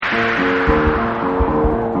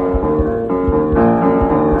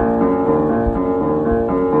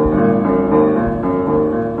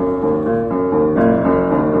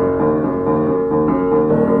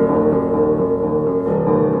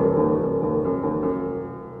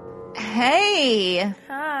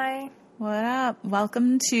What up?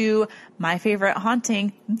 Welcome to My Favorite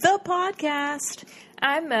Haunting, the podcast.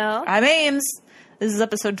 I'm Mel. I'm Ames. This is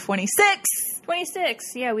episode 26.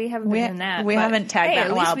 26. Yeah, we haven't been doing that. We haven't tagged that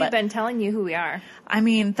in a while. At least we've been telling you who we are. I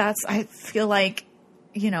mean, I feel like,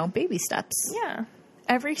 baby steps. Yeah.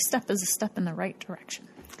 Every step is a step in the right direction.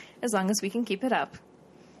 As long as we can keep it up.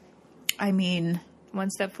 I mean...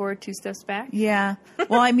 One step forward, two steps back? Yeah.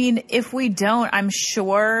 Well, I mean, if we don't, I'm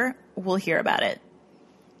sure we'll hear about it.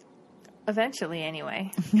 Eventually,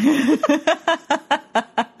 anyway.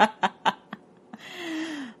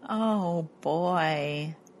 Oh,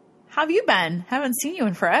 boy. How have you been? Haven't seen you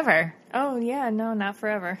in forever. Oh, yeah. No, not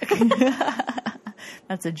forever.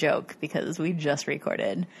 That's a joke because we just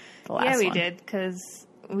recorded the last one. Yeah, we did because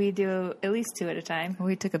we do at least two at a time.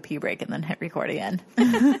 We took a pee break and then hit record again.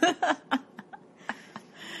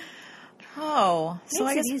 Oh, so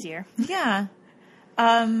I guess it's easier. Yeah.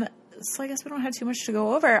 So I guess we don't have too much to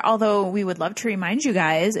go over, although we would love to remind you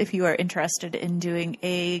guys if you are interested in doing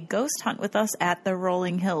a ghost hunt with us at the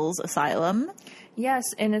Rolling Hills Asylum. Yes,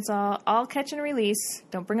 and it's all catch and release.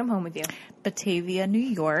 Don't bring them home with you. Batavia, New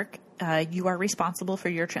York. You are responsible for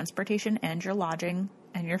your transportation and your lodging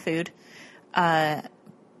and your food. But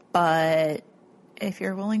if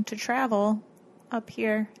you're willing to travel up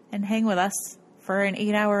here and hang with us for an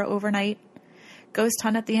 8-hour overnight ghost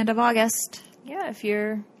hunt at the end of August. Yeah, if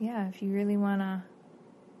you really want to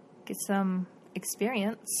get some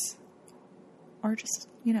experience. Or just,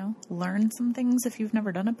 learn some things if you've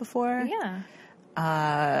never done it before.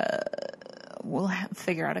 Yeah. We'll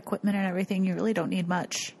figure out equipment and everything. You really don't need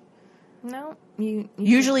much. No.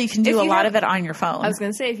 Usually you can do a lot of it on your phone. I was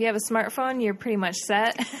going to say, if you have a smartphone, you're pretty much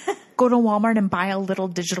set. Go to Walmart and buy a little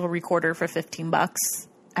digital recorder for $15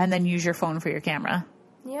 and then use your phone for your camera.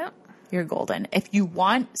 Yep. You're golden. If you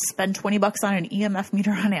want, spend $20 on an EMF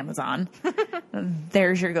meter on Amazon.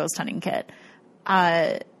 There's your ghost hunting kit.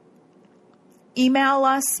 Email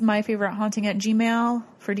us, myfavoritehaunting@gmail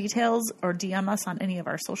for details, or DM us on any of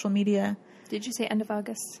our social media. Did you say end of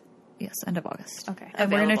August? Yes, end of August. Okay.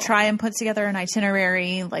 And we're going to try and put together an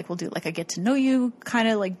itinerary. Like, we'll do like a get to know you kind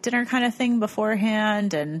of like dinner kind of thing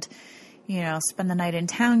beforehand, and spend the night in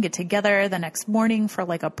town, get together the next morning for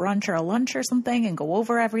like a brunch or a lunch or something and go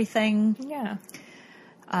over everything. Yeah.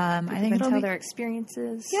 I think it'll tell be their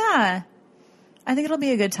experiences. Yeah. I think it'll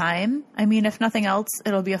be a good time. I mean, if nothing else,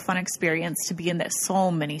 it'll be a fun experience to be in there.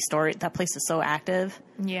 So many stories. That place is so active.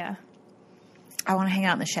 Yeah. I want to hang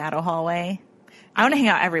out in the shadow hallway. I want to hang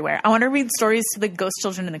out everywhere. I want to read stories to the ghost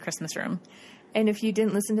children in the Christmas room. And if you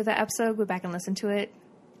didn't listen to that episode, go back and listen to it.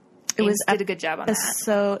 It did a good job on that.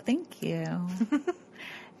 So thank you.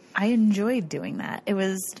 I enjoyed doing that. It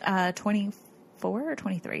was 24 or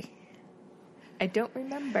 23. I don't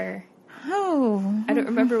remember. Oh. I don't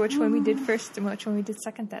remember which one we did first and which one we did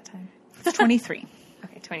second that time. It's 23.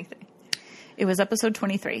 Okay, 23. It was episode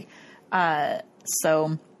 23.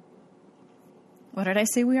 So what did I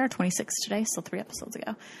say we are? 26 today, so 3 episodes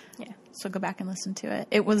ago. Yeah. So go back and listen to it.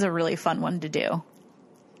 It was a really fun one to do.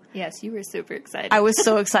 Yes, you were super excited. I was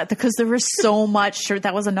so excited because there was so much.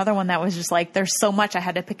 That was another one that was just like, there's so much. I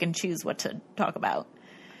had to pick and choose what to talk about.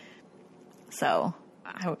 So,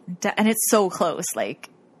 and it's so close, like,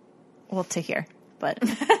 well, to here. But,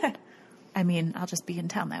 I mean, I'll just be in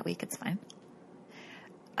town that week. It's fine.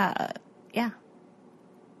 Yeah.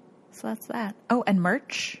 So that's that. Oh, and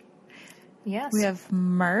merch. Yes. We have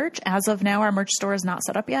merch. As of now, our merch store is not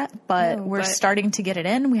set up yet, but we're starting to get it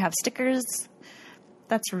in. We have stickers.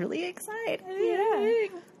 That's really exciting. Yeah.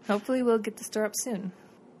 Hopefully we'll get the store up soon.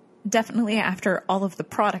 Definitely after all of the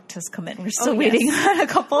product has come in. We're still waiting on a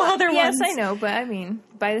couple other ones. Yes, I know. But I mean,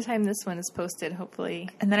 by the time this one is posted, hopefully.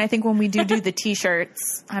 And then I think when we do the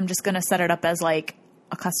t-shirts, I'm just going to set it up as like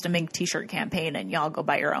a custom ink t-shirt campaign and y'all go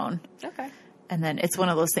buy your own. Okay. And then it's one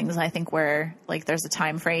of those things I think where like there's a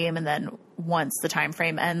time frame, and then once the time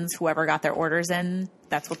frame ends, whoever got their orders in,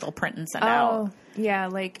 that's what they'll print and send out. Oh, yeah.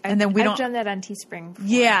 Like, I've done that on Teespring before.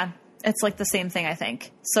 Yeah. It's like the same thing, I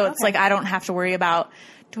think. So it's like I don't have to worry about,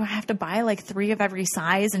 do I have to buy like 3 of every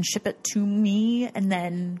size and ship it to me, and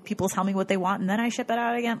then people tell me what they want and then I ship it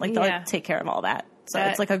out again? Like they'll take care of all that. So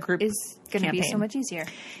it's like a group is going to be so much easier.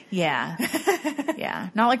 Yeah. Yeah.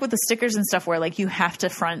 Not like with the stickers and stuff where like you have to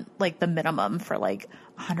front like the minimum for like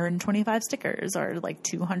 125 stickers or like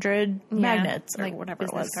 200 magnets or like whatever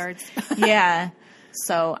it business was. Cards. Yeah.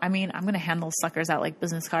 So, I mean, I'm going to hand those suckers out like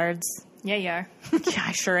business cards. Yeah, you are. Yeah,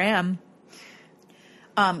 I sure am.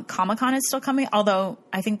 Comic-Con is still coming, although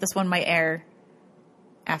I think this one might air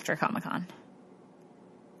after Comic-Con.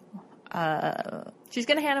 She's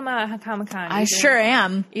going to hand them out at Comic-Con. I sure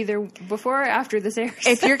am. Either before or after this airs.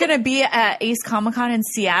 If you're going to be at Ace Comic-Con in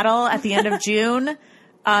Seattle at the end of June,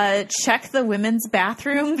 check the women's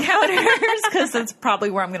bathroom counters because that's probably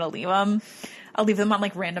where I'm going to leave them. I'll leave them on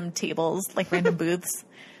like random tables, like random booths.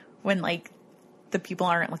 When like the people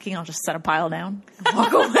aren't looking, I'll just set a pile down and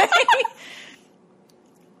walk away.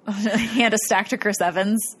 Hand a stack to Chris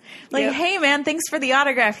Evans. Like, hey man, thanks for the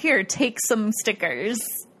autograph. Here, take some stickers.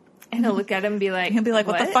 And he'll look at him and be like, he'll be like,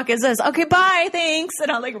 what the fuck is this? Okay, bye, thanks. And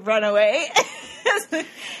I'll like run away.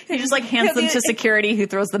 He just like hands them to security who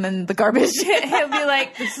throws them in the garbage. He'll be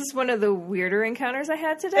like, this is one of the weirder encounters I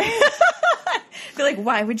had today. Be like,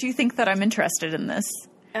 why would you think that I'm interested in this?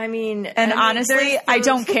 I mean, honestly, I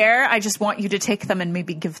don't care. I just want you to take them and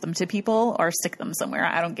maybe give them to people or stick them somewhere.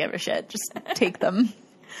 I don't give a shit. Just take them.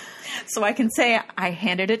 So I can say I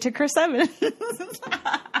handed it to Chris Evans.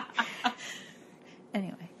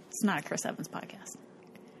 Anyway, it's not a Chris Evans podcast.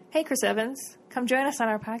 Hey, Chris Evans, come join us on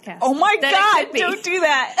our podcast. Oh my God, don't do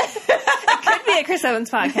that. It could be a Chris Evans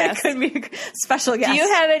podcast. It could be a special guest. Do you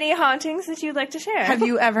have any hauntings that you'd like to share? Have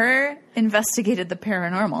you ever investigated the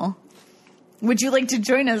paranormal? Would you like to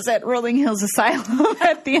join us at Rolling Hills Asylum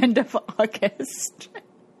at the end of August?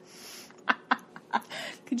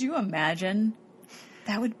 Could you imagine?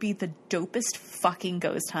 That would be the dopest fucking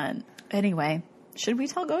ghost hunt. Anyway, should we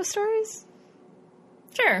tell ghost stories?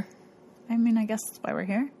 Sure. I mean, I guess that's why we're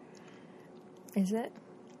here. Is it?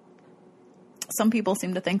 Some people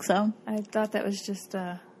seem to think so. I thought that was just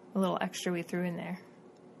a little extra we threw in there.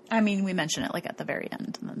 I mean, we mention it like at the very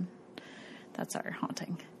end, and then that's our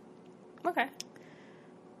haunting. Okay.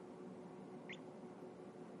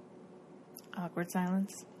 Awkward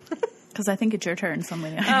silence. Because I think it's your turn,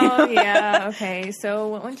 somebody. Oh, yeah. Okay. So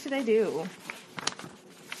what one should I do?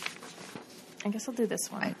 I guess I'll do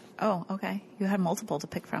this one. Okay. You had multiple to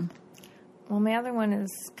pick from. Well, my other one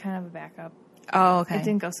is kind of a backup. Oh, okay. It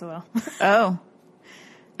didn't go so well. Oh.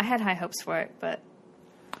 I had high hopes for it, but...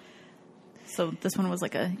 So this one was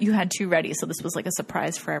like you had two ready, so this was like a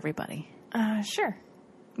surprise for everybody. Sure.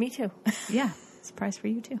 Me too. Yeah. Surprise for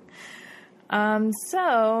you too.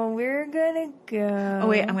 So we're gonna go... Oh,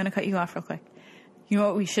 wait, I'm gonna cut you off real quick. You know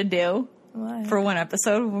what we should do? What? For one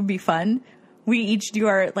episode would be fun. We each do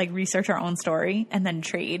research our own story and then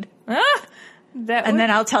trade.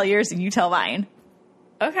 Then I'll tell yours and you tell mine.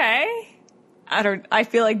 Okay. I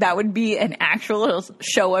feel like that would be an actual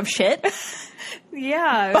show of shit.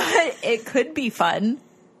 Yeah. But it could be fun.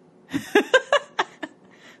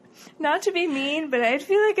 Not to be mean, but I'd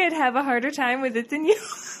feel like I'd have a harder time with it than you.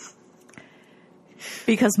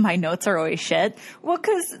 Because my notes are always shit. Well,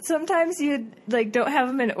 because sometimes you don't have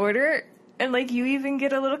them in order, and you even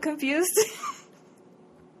get a little confused.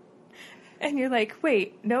 And you're like,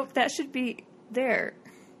 wait, nope, that should be there.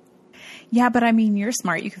 Yeah, but I mean, you're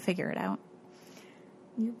smart. You can figure it out.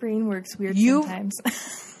 Your brain works weird sometimes.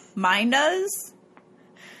 Mine does.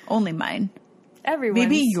 Only mine.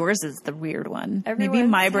 Maybe yours is the weird one. Maybe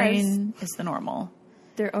my brain is the normal.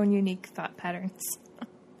 Their own unique thought patterns.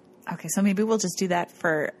 Okay, so maybe we'll just do that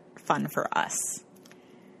for fun for us.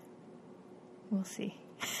 We'll see.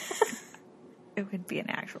 It would be an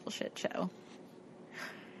actual shit show.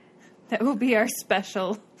 That will be our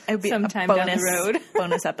special sometime down the road.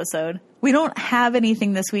 Bonus episode. We don't have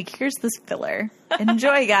anything this week. Here's this filler.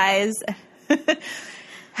 Enjoy, guys.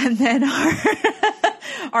 And then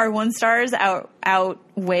our 1 stars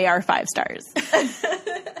outweigh our 5 stars.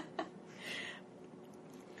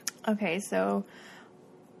 Okay, so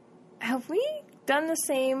have we done the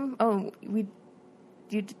same? Oh, we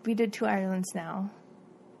did 2 Irelands now.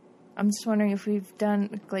 I'm just wondering if we've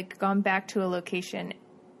gone back to a location,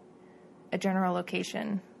 a general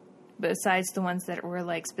location, besides the ones that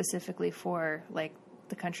were specifically for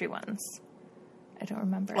the country ones. I don't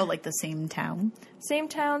remember. Well, the same town? Same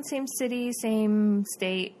town, same city, same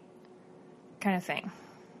state kind of thing.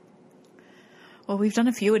 Well, we've done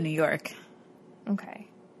a few in New York. Okay.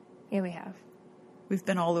 Yeah, we have. We've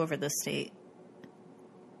been all over the state.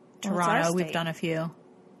 Well, Toronto, we've done a few.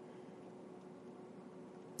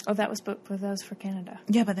 Oh, that was for Canada.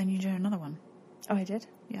 Yeah, but then you did another one. Oh, I did?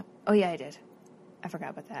 Yep. Oh, yeah, I did. I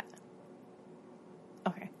forgot about that.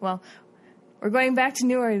 Okay. Well, we're going back to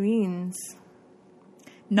New Orleans.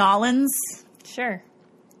 Nolans? Sure.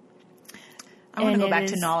 I want to go back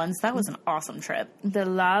to Nolans. That was an awesome trip. The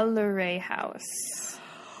La Luray House.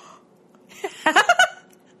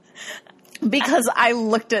 Because I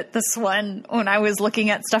looked at this one when I was looking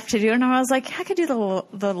at stuff to do, and I was like, I could do that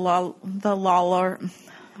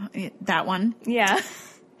one. Yeah.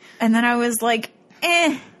 And then I was like,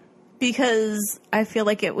 because I feel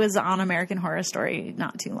like it was on American Horror Story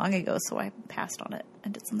not too long ago, so I passed on it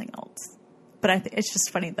and did something else. But it's just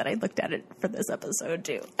funny that I looked at it for this episode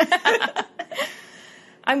too.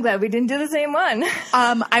 I'm glad we didn't do the same one.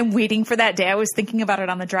 I'm waiting for that day. I was thinking about it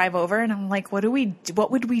on the drive over, and I'm like, what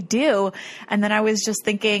would we do? And then I was just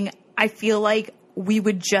thinking, I feel like we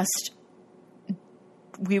would just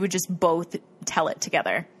both tell it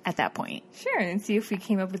together at that point. Sure, and see if we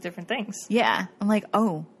came up with different things. Yeah. I'm like,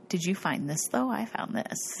 oh, did you find this though? I found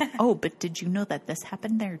this. Oh, but did you know that this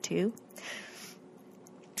happened there too?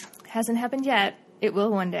 Hasn't happened yet. It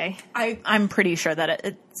will one day. I'm pretty sure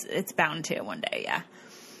that it's bound to one day, yeah.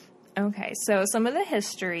 Okay, so some of the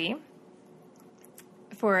history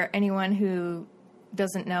for anyone who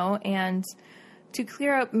doesn't know, and to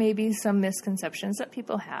clear up maybe some misconceptions that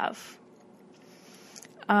people have.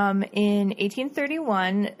 In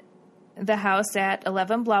 1831, the house at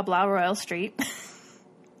 11 blah blah Royal Street.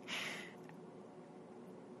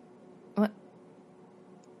 What?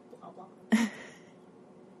 Blah blah.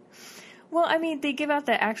 Well, I mean, they give out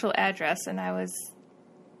the actual address, and I was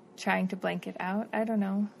trying to blank it out. I don't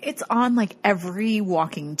know. It's on like every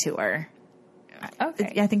walking tour.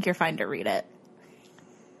 Okay. I think you're fine to read it.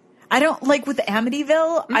 I don't like with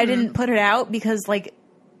Amityville. I didn't put it out because like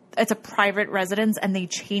it's a private residence and they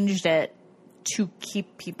changed it to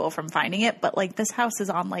keep people from finding it. But like this house is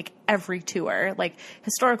on like every tour, like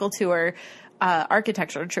historical tour,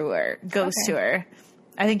 architecture tour, ghost tour.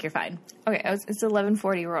 I think you're fine. Okay. It's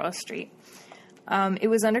 1140 Royal Street. It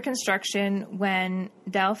was under construction when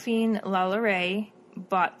Delphine Lalaurie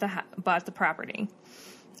bought the property.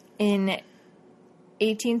 In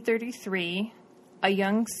 1833, a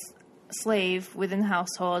young slave within the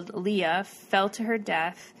household, Leah, fell to her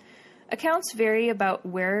death. Accounts vary about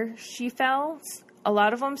where she fell. A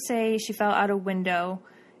lot of them say she fell out a window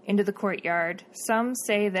into the courtyard. Some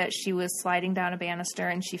say that she was sliding down a banister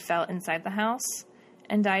and she fell inside the house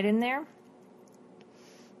and died in there.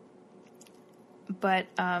 But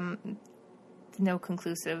no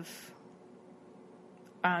conclusive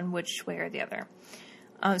on which way or the other.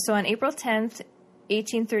 So on April 10th,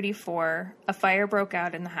 1834, a fire broke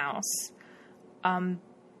out in the house.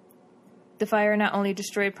 The fire not only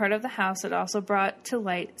destroyed part of the house, it also brought to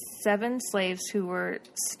light 7 slaves who were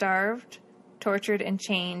starved, tortured, and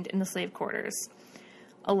chained in the slave quarters.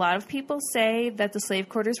 A lot of people say that the slave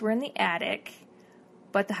quarters were in the attic,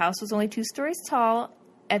 but the house was only 2 stories tall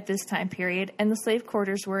at this time period, and the slave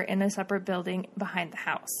quarters were in a separate building behind the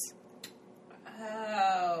house.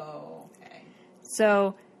 Oh, okay.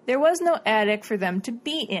 So there was no attic for them to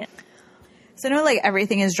be in. So I know like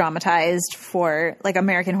everything is dramatized for like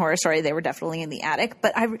American Horror Story. They were definitely in the attic,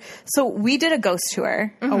 but so we did a ghost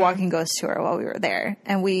tour, a walking ghost tour while we were there,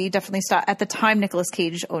 and we definitely stopped. At the time, Nicolas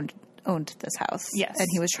Cage owned this house, yes, and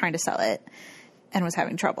he was trying to sell it and was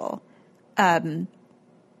having trouble.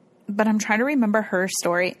 But I'm trying to remember her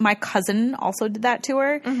story. My cousin also did that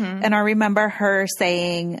tour, and I remember her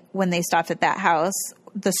saying when they stopped at that house,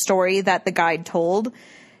 the story that the guide told.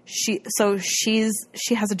 She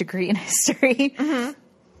has a degree in history,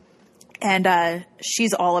 and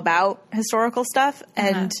she's all about historical stuff.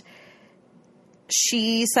 And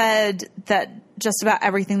she said that just about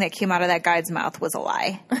everything that came out of that guide's mouth was a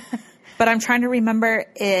lie. But I'm trying to remember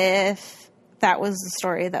if that was the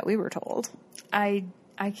story that we were told. I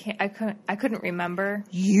couldn't remember.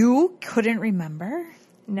 You couldn't remember?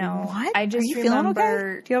 No. What? I just Are you feeling remember.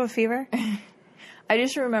 okay? Do you have a fever? I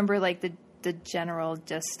just remember like the general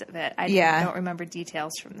gist of it. I don't remember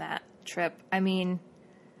details from that trip. I mean,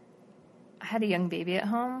 I had a young baby at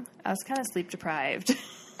home. I was kind of sleep deprived.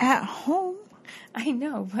 At home? I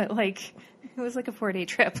know, but like it was like a 4-day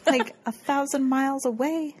trip. Like 1,000 miles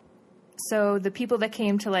away. So the people that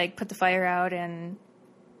came to like put the fire out and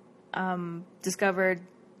discovered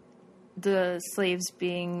the slaves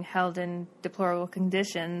being held in deplorable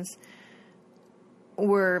conditions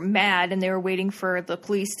were mad, and they were waiting for the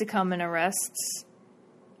police to come and arrest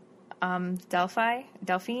Delphine.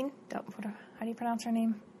 How do you pronounce her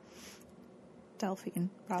name? Delphine.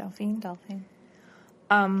 Delphine.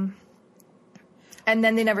 And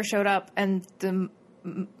then they never showed up, and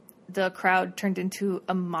the crowd turned into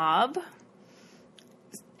a mob,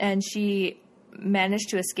 and she managed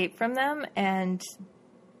to escape from them, and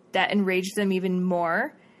that enraged them even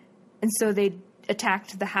more, and so they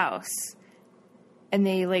attacked the house. And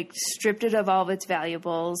they, like, stripped it of all of its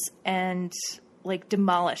valuables and, like,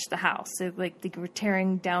 demolished the house. So, like, they were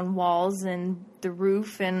tearing down walls and the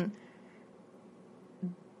roof, and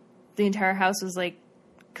the entire house was, like,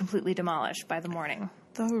 completely demolished by the morning.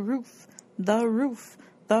 The roof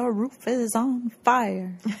is on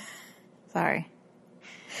fire. Sorry.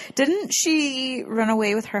 Didn't she run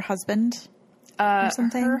away with her husband or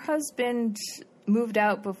something? Her husband moved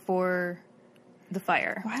out before the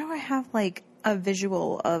fire. Why do I have, like, a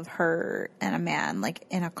visual of her and a man, like,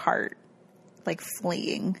 in a cart, like,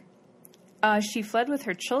 fleeing? She fled with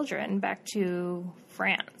her children back to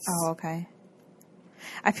France. Oh, okay.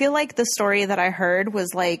 I feel like the story that I heard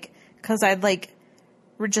was, like, because I'd, like,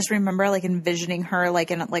 just remember, like, envisioning her, like,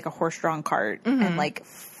 in, like, a horse-drawn cart and, like,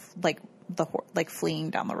 fleeing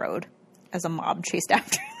down the road as a mob chased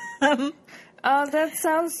after them. That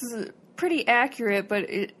sounds pretty accurate, but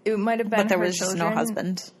it might have been But there her was just children. no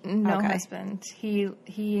husband. No Okay. husband.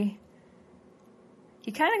 He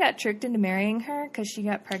kind of got tricked into marrying her because she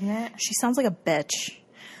got pregnant. She sounds like a bitch.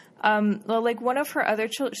 Well, like one of her other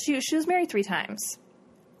children, she was married 3 times.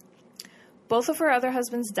 Both of her other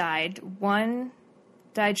husbands died. One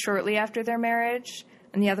died shortly after their marriage,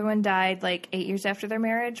 and the other one died like 8 years after their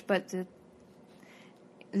marriage. But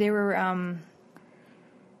they were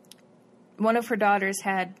one of her daughters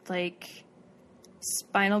had like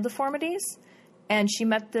spinal deformities, and she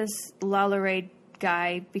met this Lalaurie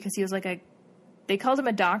guy because he was like they called him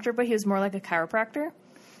a doctor, but he was more like a chiropractor,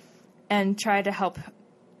 and try to help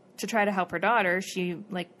her daughter. She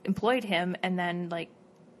like employed him and then like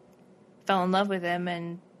fell in love with him,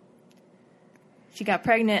 and she got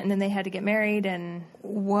pregnant, and then they had to get married. And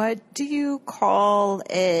What do you call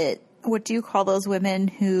it? What do you call those women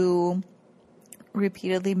who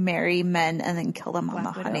repeatedly marry men and then kill them on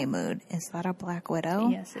Black the widow. honeymoon? Is that a black widow?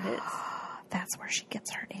 yes, it is. That's where she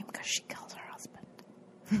gets her name, because she kills her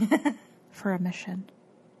husband for a mission.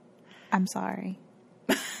 I'm sorry.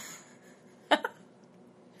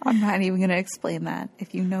 I'm not even going to explain that.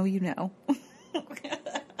 If you know, you know.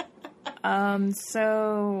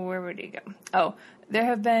 So where would you go? Oh, there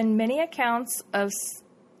have been many accounts of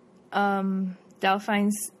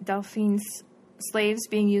Delphine's slaves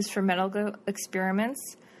being used for medical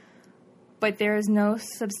experiments, but there is no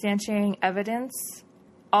substantiating evidence.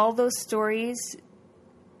 All those stories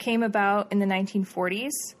came about in the 1940s,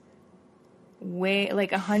 way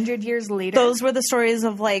like 100 years later. Those were the stories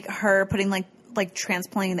of, like, her putting, like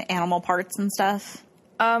transplanting the animal parts and stuff.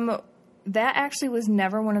 That actually was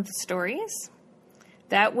never one of the stories.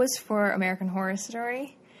 That was for American Horror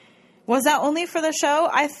Story. Was that only for the show?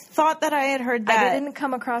 I thought that I had heard that. I didn't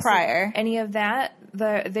come across prior. any of that.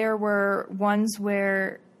 There were ones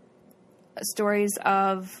where stories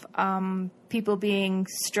of people being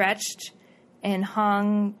stretched and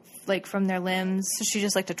hung like from their limbs. So she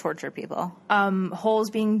just liked to torture people.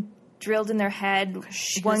 Holes being drilled in their head.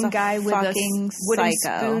 She One was a guy with a fucking wooden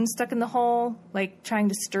psycho. spoon stuck in the hole, like trying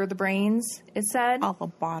to stir the brains, it said.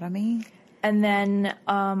 Lobotomy. And then,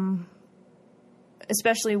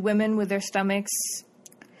 especially women with their stomachs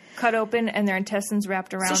cut open and their intestines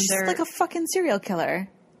wrapped around So she's their... like a fucking serial killer.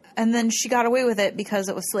 And then she got away with it because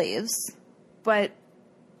it was slaves. But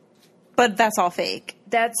that's all fake.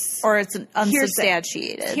 that's... Or it's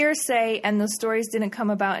unsubstantiated. Hearsay, and the stories didn't come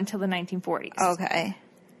about until the 1940s. Okay.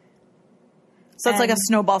 So it's like a And-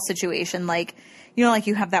 snowball situation. Like, you know, like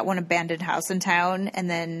you have that one abandoned house in town, and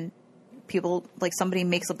then people, like somebody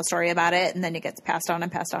makes up a story about it, and then it gets passed on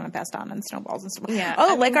and passed on and passed on, and snowballs and snowballs. Yeah,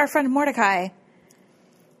 Oh, I like mean- our friend Mordecai.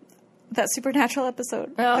 That Supernatural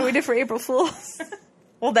episode that we did for April Fools.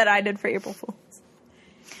 Well, that I did for April Fools.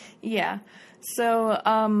 Yeah. So,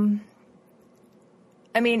 I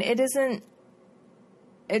mean, it's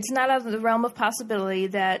not out of the realm of possibility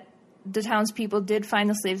that the townspeople did find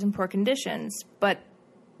the slaves in poor conditions, but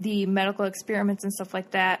the medical experiments and stuff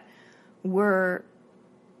like that were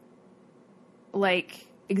like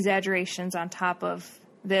exaggerations on top of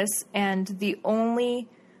this. And the only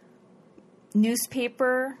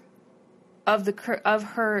newspaper of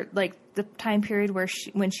her, like the time period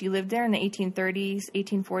when she lived there in the 1830s,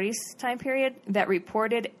 1840s time period that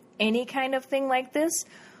reported any kind of thing like this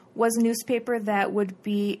was a newspaper that would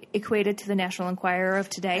be equated to the National Enquirer of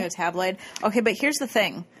today. A tabloid. Okay, but here's the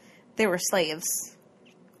thing. They were slaves.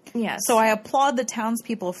 Yes. So I applaud the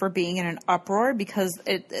townspeople for being in an uproar because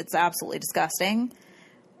it's absolutely disgusting.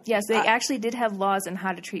 Yes, they actually did have laws on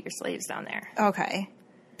how to treat your slaves down there. Okay.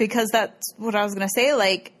 Because that's what I was going to say.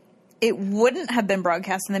 Like, it wouldn't have been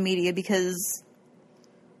broadcast in the media because,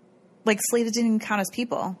 like, slaves didn't even count as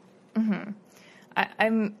people. Mm-hmm.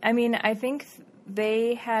 I mean, I think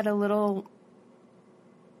they had a little...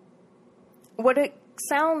 What it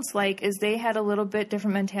sounds like is they had a little bit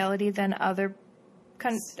different mentality than other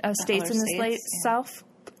states in the South.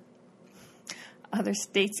 Other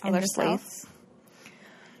states in the South.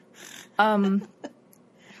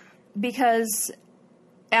 Because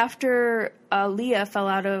after Leah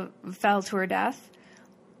fell to her death,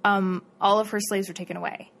 all of her slaves were taken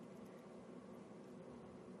away.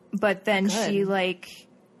 But then she, like,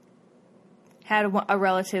 had a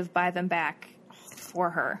relative buy them back for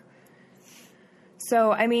her.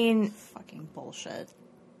 So, I mean... Fucking bullshit.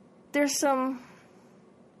 There's some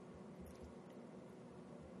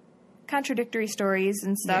contradictory stories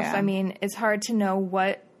and stuff. Yeah. I mean, it's hard to know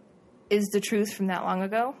what is the truth from that long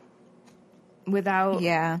ago without...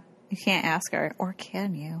 Yeah. You can't ask her. Or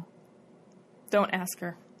can you? Don't ask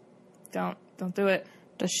her. Don't do it.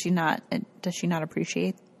 Does she not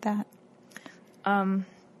appreciate that?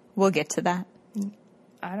 We'll get to that.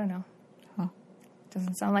 I don't know. Huh.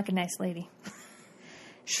 Doesn't sound like a nice lady.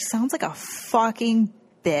 She sounds like a fucking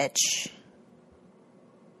bitch.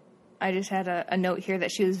 I just had a note here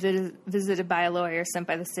that she was visited by a lawyer sent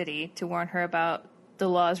by the city to warn her about the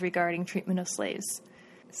laws regarding treatment of slaves.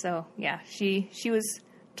 So, yeah, she was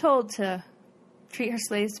told to treat her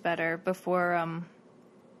slaves better before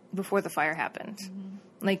the fire happened. Mm-hmm.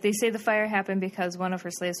 Like, they say the fire happened because one of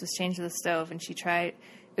her slaves was chained to the stove, and it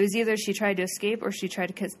was either she tried to escape or she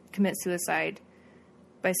tried to commit suicide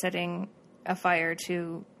by setting a fire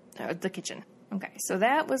to the kitchen. Okay, so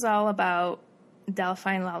that was all about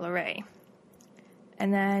Delphine Lalaurie.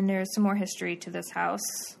 And then there's some more history to this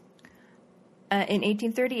house. In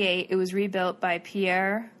 1838, it was rebuilt by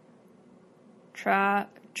Pierre Trostorot.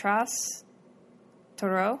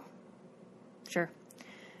 Sure.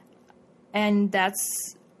 And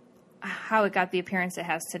that's how it got the appearance it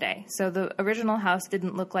has today. So the original house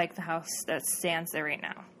didn't look like the house that stands there right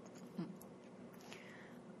now.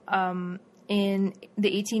 In the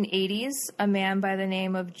 1880s, a man by the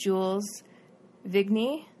name of Jules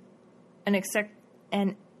Vigny, an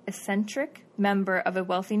eccentric member of a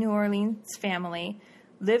wealthy New Orleans family,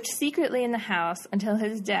 lived secretly in the house until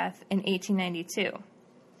his death in 1892.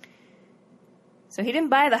 So he didn't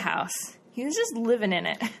buy the house. He was just living in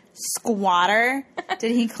it. Squatter?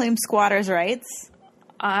 Did he claim squatters' rights?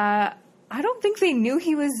 I don't think they knew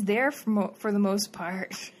he was there for the most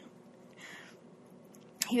part.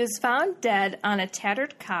 He was found dead on a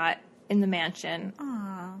tattered cot in the mansion,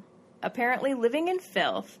 apparently living in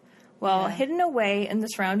filth, while hidden away in the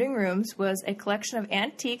surrounding rooms was a collection of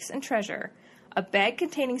antiques and treasure. A bag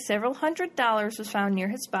containing several $100s was found near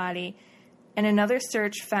his body, and another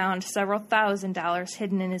search found several $1,000s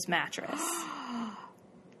hidden in his mattress.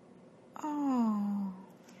 Oh.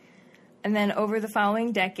 And then over the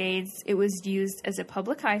following decades, it was used as a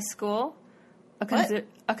public high school, a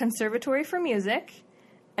conservatory for music,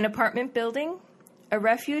 an apartment building, a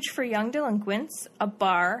refuge for young delinquents, a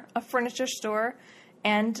bar, a furniture store,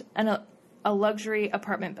 and a luxury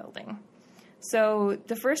apartment building. So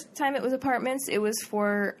the first time it was apartments, it was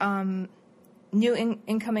for new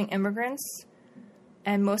incoming immigrants,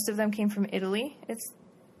 and most of them came from Italy, it's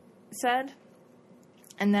said.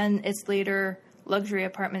 And then its later luxury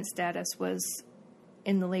apartment status was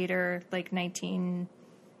in the later, like, 1900s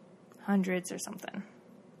or something.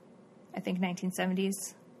 I think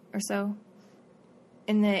 1970s or so.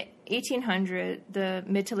 In the the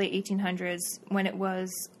mid to late 1800s, when it was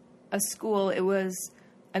a school, it was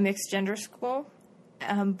a mixed gender school.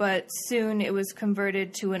 But soon it was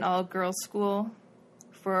converted to an all-girls school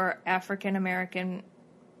for African American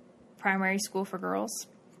primary school for girls.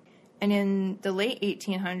 And in the late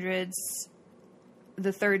 1800s,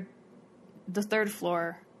 the third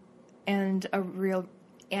floor and a rear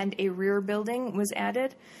building was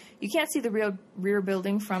added. You can't see the rear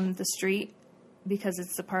building from the street because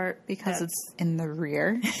it's the part it's in the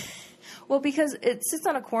rear. Well, because it sits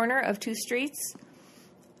on a corner of two streets.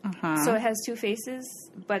 So it has two faces,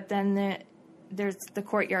 but then there's the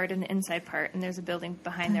courtyard and the inside part, and there's a building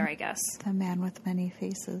behind there, I guess. The Man with Many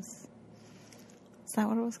Faces. Is that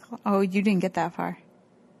what it was called? Oh, you didn't get that far.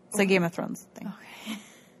 It's a Game of Thrones thing.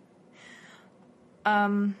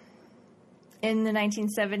 Okay. In the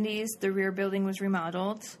 1970s, the rear building was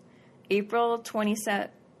remodeled. April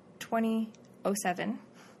 2007,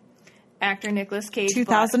 actor Nicolas Cage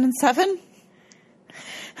 2007?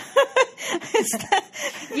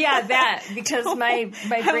 Yeah, that, because my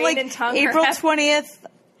brain like, and tongue April are 20th,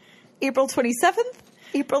 April 27th?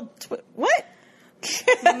 What?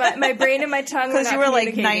 my brain and my tongue are not because you were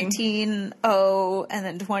like communicating. 19-0 and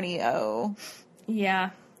then 20-0.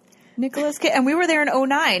 Yeah. Nicholas Cage, and we were there in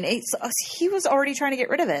 2009. He was already trying to get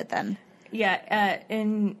rid of it then. Yeah,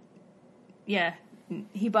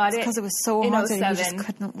 he bought it because it was so in haunted. 07. He just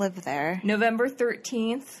couldn't live there. November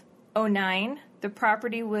 13th, 2009, the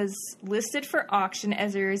property was listed for auction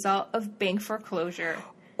as a result of bank foreclosure.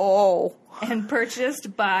 Oh. And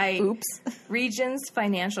purchased by Oops. Regions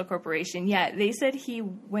Financial Corporation. Yeah, they said he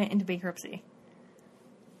went into bankruptcy.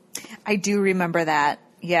 I do remember that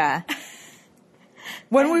Yeah.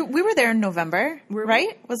 When we were there in November, Were we?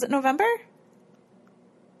 right? Was it November?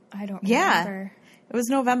 I don't Yeah. remember. It was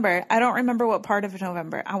November. I don't remember what part of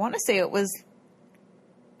November. I want to say it was...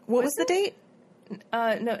 What was the date?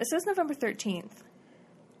 No, it says November 13th.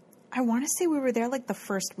 I want to say we were there like the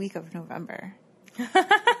first week of November.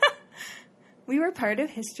 We were part of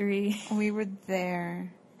history. We were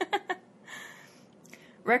there.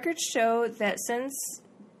 Records show that since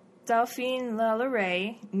Delphine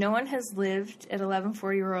Lalaurie, no one has lived at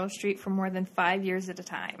 1140 Royal Street for more than 5 years at a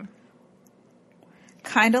time.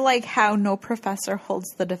 Kind of like how no professor holds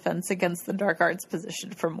the defense against the dark arts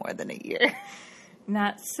position for more than a year.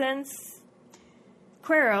 Not since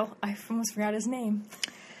Quirrell. I almost forgot his name.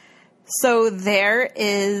 So there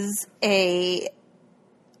is a,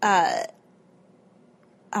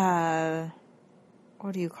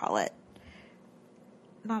 what do you call it?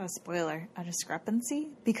 Not a spoiler, a discrepancy?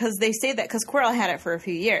 Because they say that because Quirrell had it for a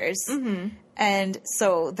few years. Mm-hmm. And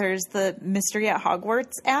so there's the Mystery at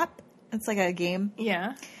Hogwarts app. It's like a game.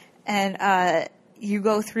 Yeah. And you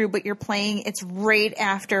go through, but you're playing, it's right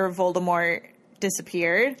after Voldemort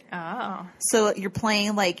disappeared. Oh. So you're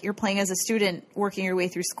playing as a student working your way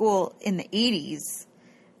through school in the 80s.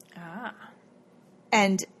 Ah.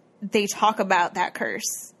 And they talk about that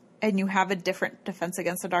curse. And you have a different defense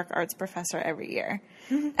against the dark arts professor every year.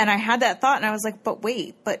 Mm-hmm. And I had that thought, and I was like, but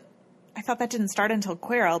I thought that didn't start until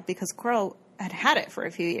Quirrell, because Quirrell had it for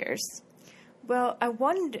a few years. Well,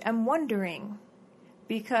 I'm wondering,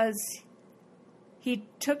 because he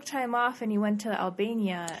took time off and he went to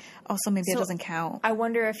Albania. Oh, so maybe it doesn't count. I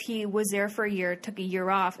wonder if he was there for a year, took a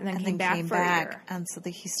year off, and then came back for a year. And so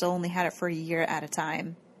he still only had it for a year at a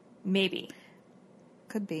time. Maybe.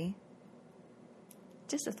 Could be.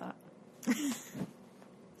 Just a thought.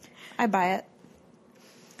 I buy it.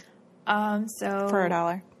 So for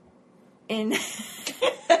 $1. In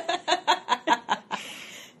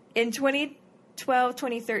 2012,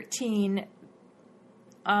 2013,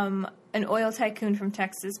 an oil tycoon from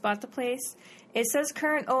Texas bought the place. It says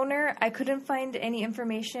current owner. I couldn't find any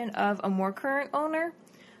information of a more current owner,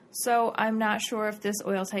 so I'm not sure if this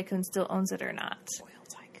oil tycoon still owns it or not. Oil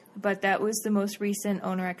tycoon. But that was the most recent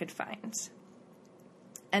owner I could find.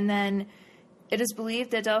 And then it is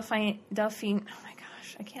believed that Delphine, oh my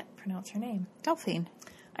gosh, I can't pronounce her name. Delphine.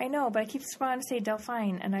 I know, but I keep wanting to say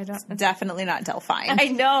Delphine, and I don't. It's definitely not Delphine. I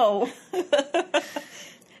know.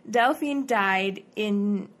 Delphine died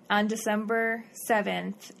on December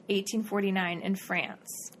 7th, 1849 in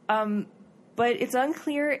France. But it's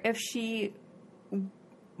unclear if she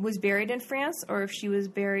was buried in France or if she was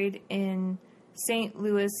buried in St.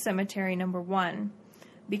 Louis Cemetery No. 1.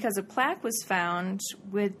 Because a plaque was found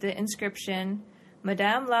with the inscription,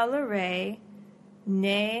 Madame Lalaurie,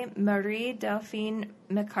 née Marie Delphine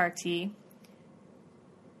McCarty,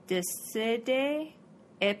 décédée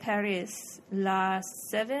à Paris, le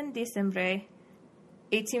 7 décembre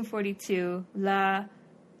 1842, Do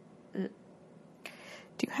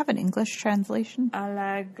you have an English translation? à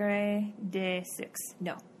la gré de 6.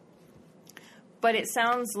 No. But it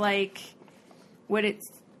sounds like what it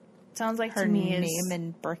sounds like her to me is... Her name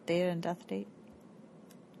and birth date and death date?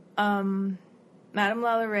 Madame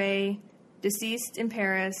Lalaurie, deceased in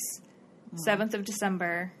Paris, 7th of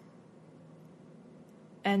December.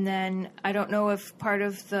 And then I don't know if part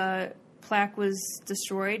of the plaque was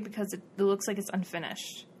destroyed because it looks like it's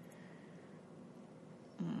unfinished.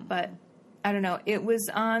 But I don't know. It was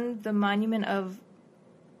on the monument of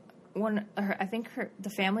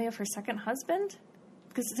the family of her second husband,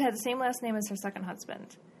 because it had the same last name as her second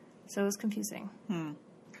husband. So it was confusing.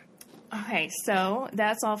 Okay, so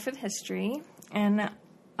that's all for the history. And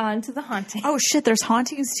on to the haunting. Oh, shit, there's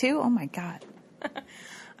hauntings, too? Oh, my God.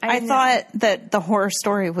 I know. thought that the horror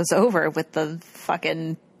story was over with the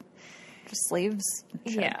fucking slaves.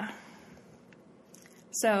 Yeah.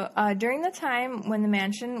 So, during the time when the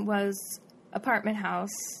mansion was an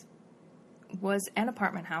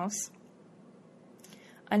apartment house,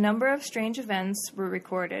 a number of strange events were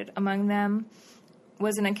recorded. Among them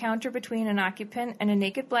was an encounter between an occupant and a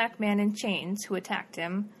naked black man in chains who attacked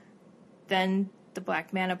him. Then the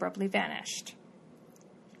black man abruptly vanished.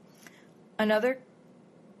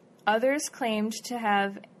 Others claimed to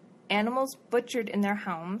have animals butchered in their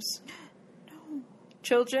homes. No.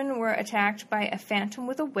 Children were attacked by a phantom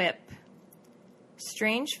with a whip.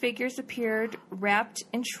 Strange figures appeared wrapped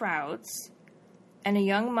in shrouds. And a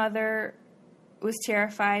young mother was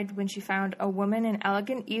terrified when she found a woman in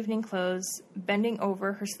elegant evening clothes bending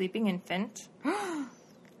over her sleeping infant.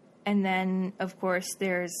 And then, of course,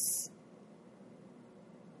 there's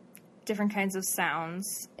different kinds of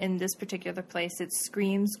sounds. In this particular place, it's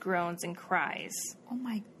screams, groans, and cries Oh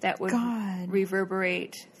my that would God.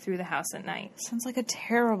 reverberate through the house at night. Sounds like a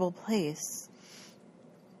terrible place.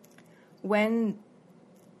 When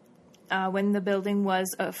the building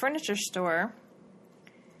was a furniture store,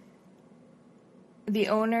 the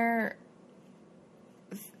owner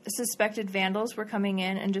suspected vandals were coming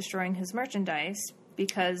in and destroying his merchandise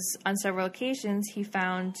because on several occasions he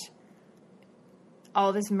found all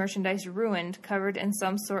of his merchandise ruined, covered in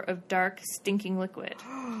some sort of dark, stinking liquid.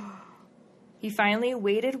 He finally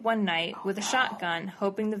waited one night with a shotgun,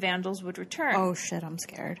 hoping the vandals would return. Oh shit, I'm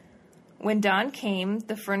scared. When dawn came,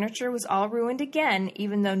 the furniture was all ruined again,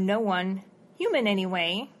 even though no one, human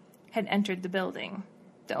anyway, had entered the building.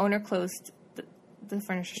 The owner closed the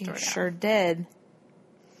furniture store down. Sure did.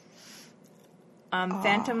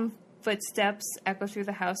 Phantom footsteps echo through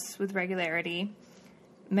the house with regularity.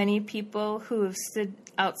 Many people who have stood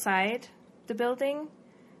outside the building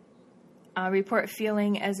report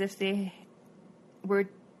feeling as if they were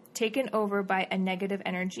taken over by a negative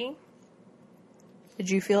energy. Did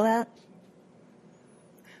you feel that?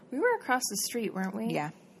 We were across the street, weren't we?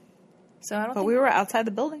 Yeah. So I don't. But we were outside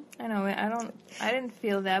the building. I know. I didn't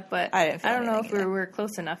feel that, but I didn't feel don't know if anything we either. were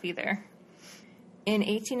close enough either. In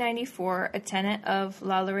 1894, a tenant of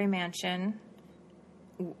Lalaurie Mansion,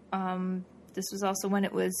 this was also when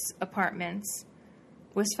it was apartments,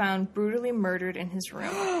 was found brutally murdered in his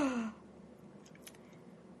room.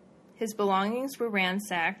 His belongings were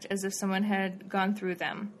ransacked as if someone had gone through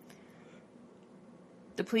them.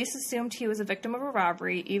 The police assumed he was a victim of a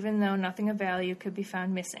robbery, even though nothing of value could be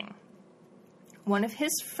found missing. One of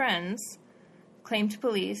his friends claimed to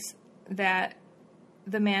police that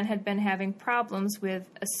the man had been having problems with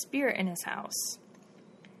a spirit in his house.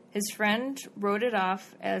 His friend wrote it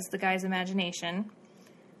off as the guy's imagination,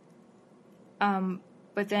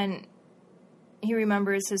 but then he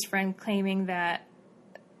remembers his friend claiming that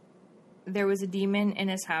there was a demon in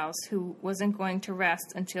his house who wasn't going to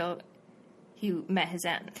rest until he met his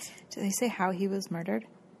end. Did they say how he was murdered?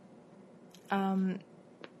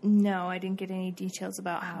 No, I didn't get any details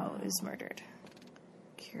about how he was murdered.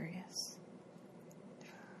 Curious.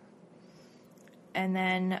 And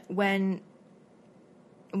then when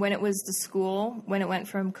it was the school, when it went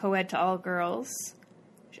from co-ed to all girls,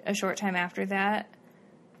 a short time after that,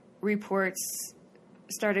 reports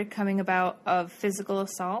started coming about of physical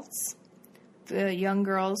assaults. The young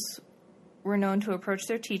girls were known to approach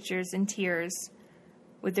their teachers in tears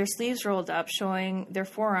with their sleeves rolled up, showing their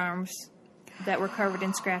forearms that were covered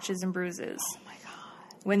in scratches and bruises. Oh my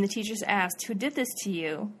God. When the teachers asked, "Who did this to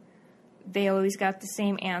you?" they always got the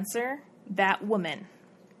same answer, "That woman."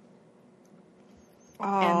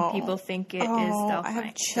 And people think it is Delphine. I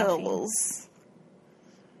have chills.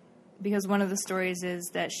 Because one of the stories is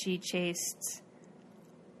that she chased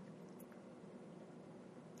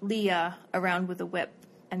Leah around with a whip.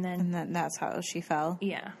 And then that's how she fell.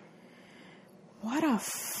 yeah. What a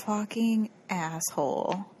fucking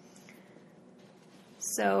asshole.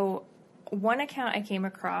 So one account I came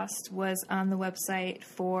across was on the website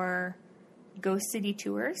for Ghost City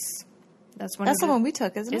Tours. That's the one we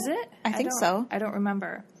took, isn't it? Is it? I think so. I don't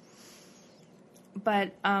remember.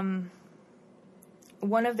 But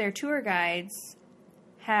one of their tour guides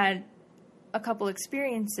had a couple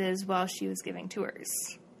experiences while she was giving tours.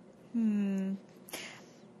 I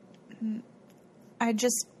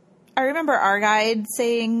remember our guide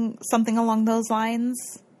saying something along those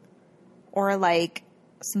lines. Or like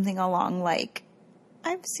something along like,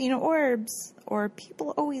 I've seen orbs. Or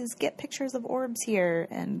people always get pictures of orbs here.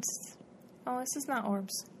 And Oh, this is not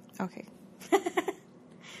orbs. okay.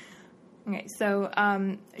 Okay, so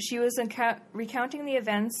she was recounting the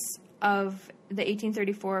events of the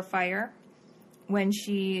 1834 fire when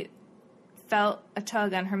she felt a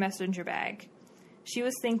tug on her messenger bag. She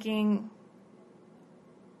was thinking,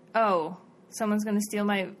 oh, someone's going to steal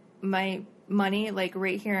my money, like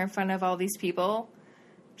right here in front of all these people.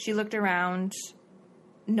 She looked around.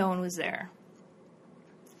 No one was there.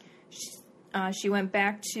 She went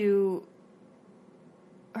back to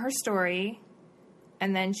her story,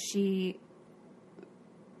 and then it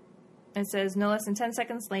says no less than 10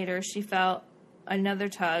 seconds later, she felt another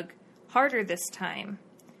tug, harder this time,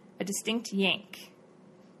 a distinct yank.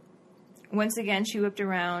 Once again, she whipped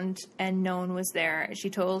around, and no one was there. She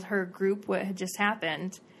told her group what had just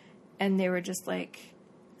happened, and they were just like,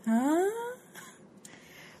 huh?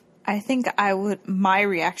 I think my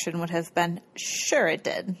reaction would have been, sure it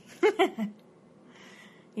did.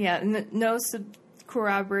 Yeah, no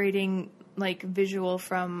corroborating like visual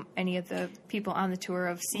from any of the people on the tour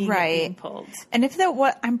of seeing it Right. being pulled. And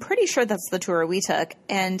I'm pretty sure that's the tour we took.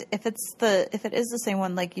 And if it is the same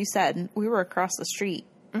one, like you said, we were across the street.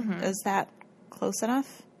 Mm-hmm. Is that close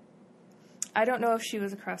enough? I don't know if she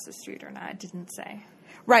was across the street or not. It didn't say.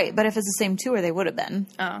 Right. But if it's the same tour, they would have been.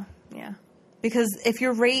 Oh, yeah. Because if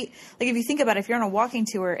you're if you think about it, if you're on a walking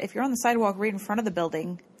tour, if you're on the sidewalk right in front of the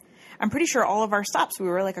building, I'm pretty sure all of our stops, we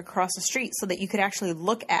were like across the street so that you could actually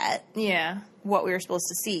look at Yeah. what we were supposed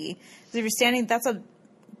to see. Because if you're standing, that's a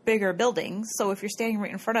bigger building. So if you're standing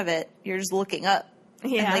right in front of it, you're just looking up.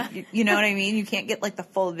 Yeah. And like, you know what I mean? You can't get like the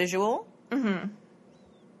full visual. Mm-hmm.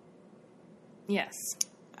 Yes.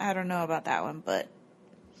 I don't know about that one, but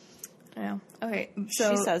Yeah. Okay.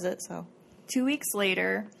 So she says it, so. 2 weeks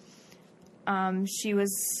later, she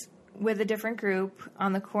was with a different group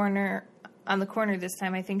on the corner. On the corner this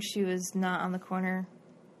time, I think she was not on the corner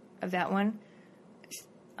of that one.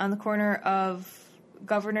 On the corner of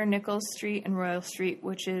Governor Nichols Street and Royal Street,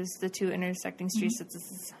 which is the two intersecting streets that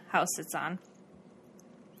this house sits on.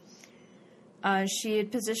 She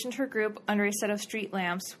had positioned her group under a set of street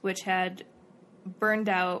lamps, which had been burned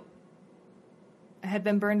out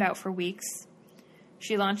for weeks.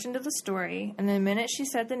 She launched into the story, and the minute she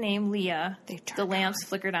said the name Leah, the lamps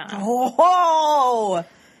flickered on. Oh!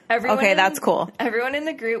 Okay, that's cool. Everyone in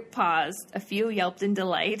the group paused. A few yelped in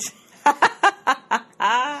delight.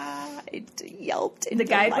 It yelped in The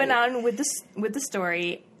guide delight. went on with the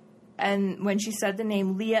story, and when she said the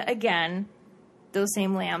name Leah again, those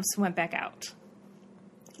same lamps went back out.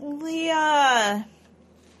 Leah.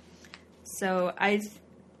 So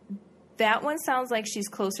that one sounds like she's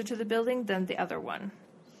closer to the building than the other one.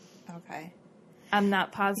 Okay. I'm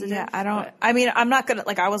not positive. Yeah, I don't. but- I mean, I'm not gonna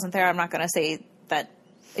I wasn't there. I'm not gonna say that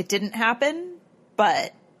it didn't happen,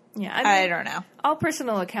 but Yeah, I don't know. All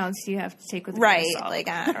personal accounts you have to take with a grain of Right? salt. Like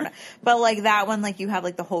I don't know, but like that one, like you have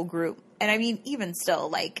like the whole group, and I mean, even still,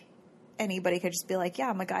 like anybody could just be like, "Yeah,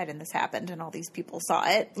 I'm a guide, and this happened, and all these people saw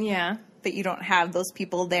it," Yeah, but you don't have those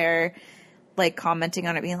people there, like commenting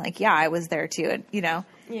on it, being like, "Yeah, I was there too," and you know.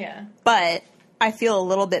 yeah, But I feel a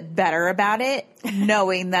little bit better about it,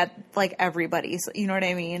 knowing that like everybody's, you know what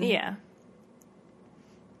I mean? yeah.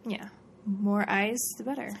 More eyes, the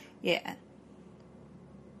better. Yeah.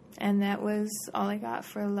 And that was all I got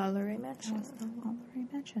for LaLaurie Mansion. That's the one Lori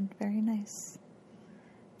mentioned. Very nice.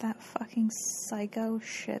 That fucking psycho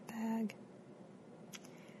shitbag.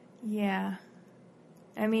 Yeah.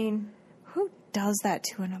 I mean, Who does that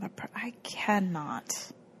to another person? I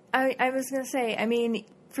cannot. I was going to say, I mean,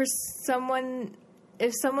 for someone,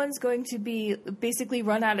 if someone's going to be basically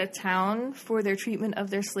run out of town for their treatment of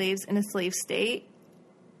their slaves in a slave state,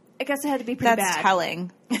 I guess it had to be pretty That's bad.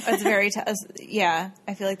 telling. That's very, yeah,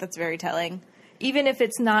 I feel like that's very telling. Even if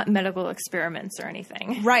it's not medical experiments or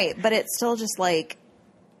anything. Right, but it's still just like,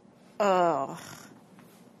 ugh.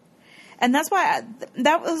 And that's why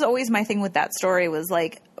that was always my thing with that story was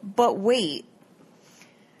like, but wait,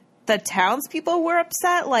 the townspeople were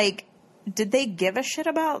upset? Like, did they give a shit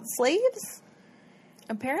about slaves?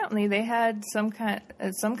 Apparently, they had some kind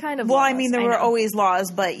of. Well, I laws. mean, there were know. always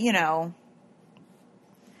laws, but you know.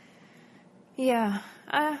 Yeah.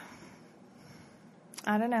 I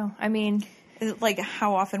don't know. I mean, Like,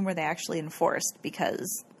 how often were they actually enforced?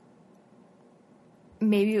 Because,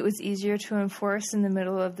 maybe it was easier to enforce in the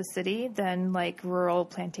middle of the city than like rural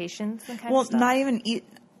plantations and kind well, of stuff. not even.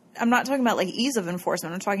 I'm not talking about like ease of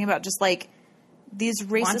enforcement. I'm talking about just like these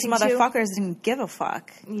racist Wanting to? motherfuckers didn't give a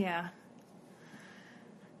fuck. Yeah.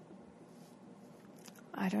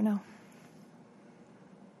 I don't know.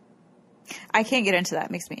 I can't get into that.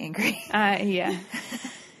 It makes me angry. Yeah.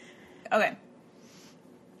 Okay.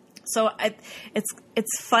 So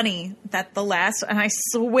it's funny that the last, and I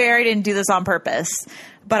swear I didn't do this on purpose,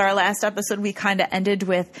 but our last episode we kind of ended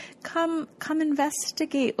with come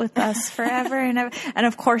investigate with us forever and ever. And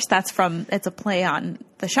of course it's a play on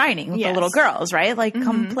The Shining with Yes. the little girls, right? Like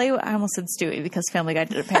come play with, I almost said Stewie because Family Guy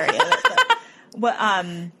did a parody of it. But,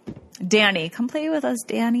 Danny, come play with us,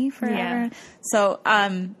 Danny, forever. Yeah. So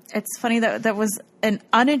it's funny that was an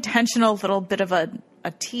unintentional little bit of a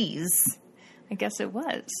tease. I guess it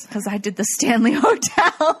was. Because I did the Stanley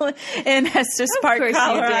Hotel in Estes Park, course you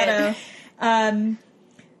Colorado.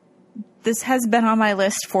 This has been on my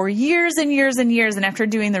list for years and years and years. And after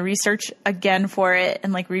doing the research again for it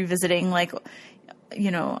and like revisiting like, you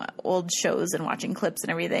know, old shows and watching clips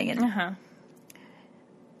and everything. And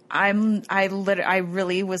I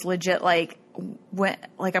really was legit like, when,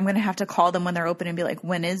 like I'm going to have to call them when they're open and be like,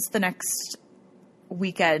 when is the next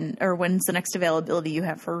weekend or when's the next availability you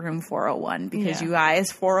have for room 401? Because Yeah. you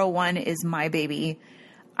guys, 401 is my baby.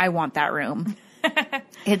 I want that room.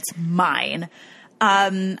 It's mine.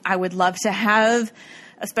 I would love to have,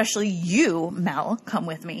 especially you, Mel, come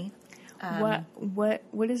with me.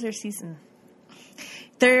 What is their season?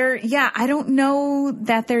 I don't know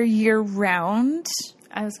that they're year round.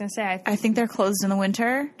 I was going to say, I think they're closed in the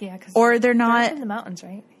winter. Yeah, because or they're not in the mountains,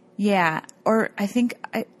 right? Yeah, or I think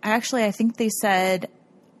they said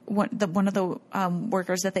one of the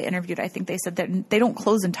workers that they interviewed. I think they said that they don't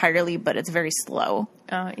close entirely, but it's very slow.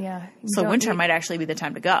 Oh yeah. So winter might actually be the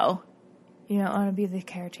time to go. You don't want to be the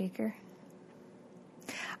caretaker.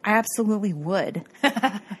 I absolutely would.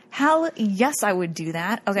 Hell yes, I would do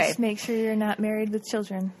that. Okay. Just make sure you're not married with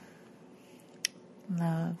children.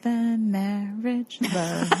 Love and marriage,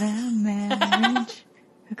 love and marriage.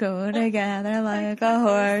 Go together like a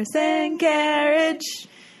horse and carriage.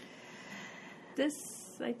 This,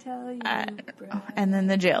 I tell you, and then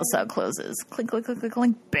the jail cell closes. Clink, clink, clink, clink,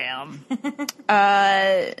 clink, bam.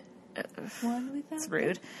 It's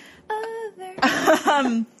rude.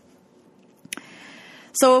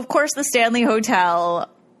 So, of course, the Stanley Hotel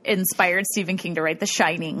inspired Stephen King to write The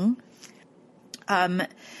Shining.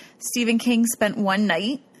 Stephen King spent one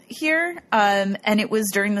night here, and it was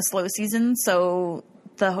during the slow season, so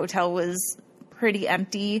the hotel was pretty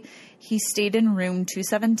empty. He stayed in room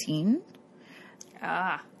 217.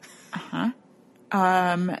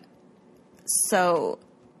 So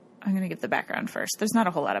I'm going to give the background first. There's not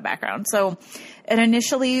a whole lot of background. So it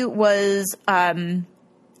initially was, where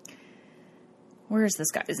is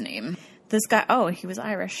this guy's name? This guy, he was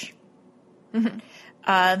Irish. Mm-hmm.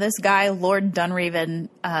 This guy, Lord Dunraven,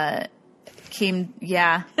 came,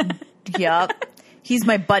 yup. He's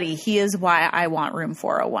my buddy. He is why I want room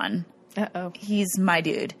 401. Uh-oh. He's my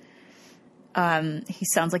dude. He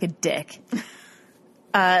sounds like a dick.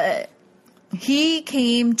 He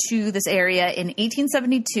came to this area in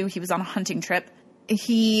 1872. He was on a hunting trip.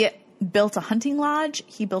 He built a hunting lodge.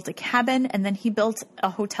 He built a cabin, and then he built a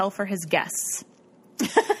hotel for his guests.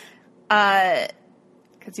 Because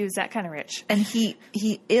he was that kind of rich. And he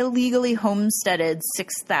illegally homesteaded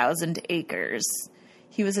 6,000 acres.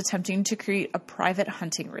 He was attempting to create a private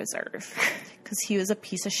hunting reserve because he was a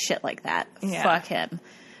piece of shit like that. Yeah. Fuck him.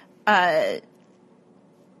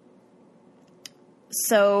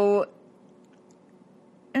 So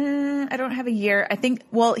I don't have a year. I think,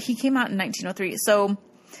 he came out in 1903. So,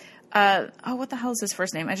 what the hell is his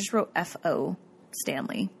first name? I just wrote F.O.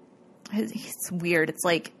 Stanley. It's weird. It's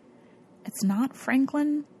like, it's not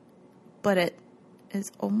Franklin, but it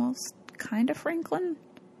is almost kind of Franklin.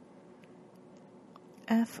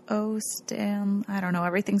 F.O. Stan. I don't know.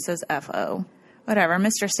 Everything says F.O. Whatever.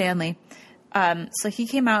 Mr. Stanley. So he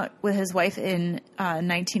came out with his wife in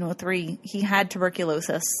 1903. He had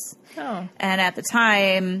tuberculosis. Oh. And at the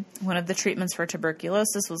time, one of the treatments for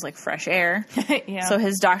tuberculosis was like fresh air. Yeah. So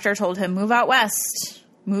his doctor told him, move out west,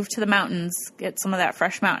 move to the mountains, get some of that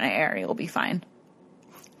fresh mountain air. You'll be fine.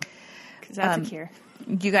 Because that's a cure.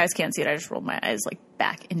 You guys can't see it. I just rolled my eyes like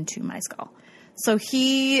back into my skull. So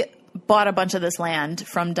he bought a bunch of this land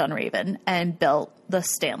from Dunraven and built the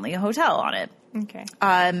Stanley Hotel on it. Okay.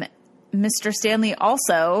 Mr. Stanley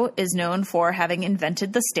also is known for having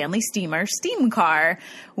invented the Stanley Steamer steam car,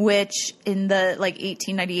 which in the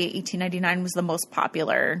 1898, 1899 was the most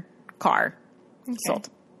popular car sold.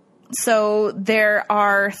 So there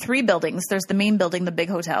are 3 buildings. There's the main building, the big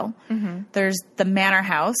hotel. Mm-hmm. There's the manor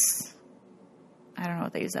house. I don't know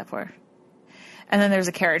what they use that for. And then there's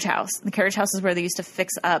a carriage house. The carriage house is where they used to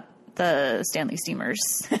fix up the Stanley steamers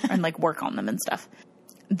and work on them and stuff.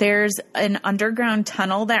 There's an underground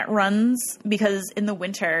tunnel that runs because in the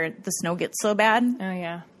winter the snow gets so bad. Oh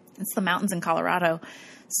yeah. It's the mountains in Colorado.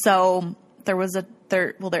 So there is a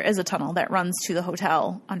tunnel that runs to the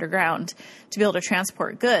hotel underground to be able to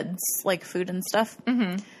transport goods like food and stuff.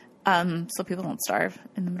 Mm-hmm. So people don't starve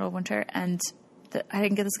in the middle of winter. And I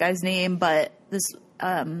didn't get this guy's name, but this,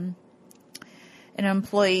 an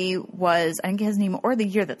employee I didn't get his name or the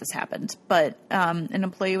year that this happened, but an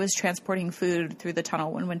employee was transporting food through the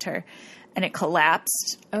tunnel one winter and it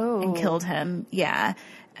collapsed and killed him. Yeah.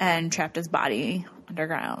 And trapped his body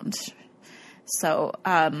underground. So,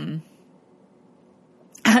 on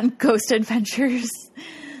Ghost Adventures,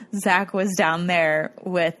 Zach was down there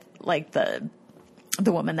with the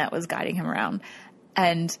woman that was guiding him around.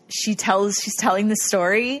 And she's telling the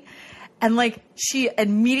story. And she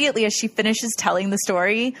immediately, as she finishes telling the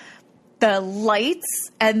story, the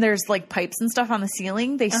lights and there's pipes and stuff on the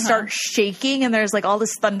ceiling, they start shaking and there's all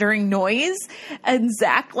this thundering noise. And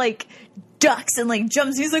Zach ducks and like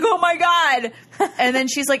jumps. He's like, oh my God. And then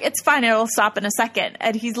she's like, it's fine. It'll stop in a second.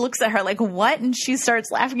 And he looks at her like, what? And she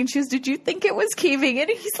starts laughing and she goes, did you think it was caving in?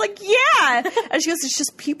 And he's like, yeah. And she goes, it's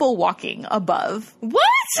just people walking above. What?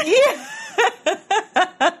 Yeah.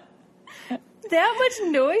 That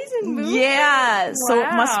much noise and movement? Yeah. So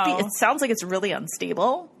it must be, Wow. it sounds like it's really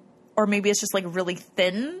unstable. Or maybe it's just like really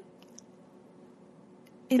thin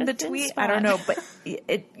in The the thin tweet. spot. I don't know. But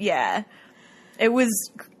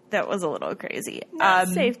that was a little crazy. Not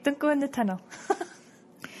safe. Don't go in the tunnel.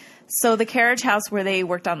 So the carriage house where they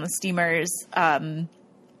worked on the steamers,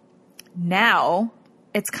 now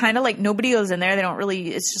it's kind of like nobody goes in there. They don't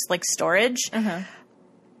really, it's just like storage.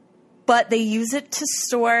 But they use it to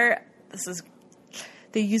store,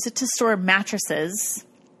 mattresses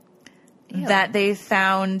Ew. that they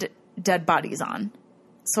found dead bodies on.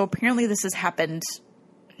 So apparently this has happened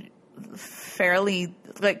fairly,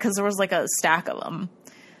 like, because there was like a stack of them.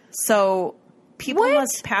 So people What?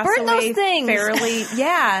 must pass Burn those away things. fairly.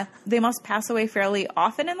 Yeah, they must pass away fairly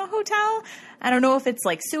often in the hotel. I don't know if it's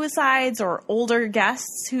like suicides or older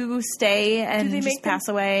guests who stay and they just make them- pass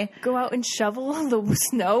away. Go out and shovel the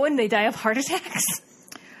snow and they die of heart attacks?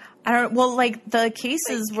 I don't. Well, like the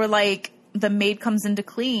cases were like the maid comes in to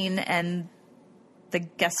clean and the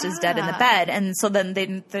guest is dead in the bed, and so then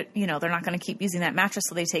they're not going to keep using that mattress,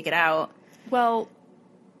 so they take it out. Well,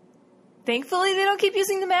 thankfully they don't keep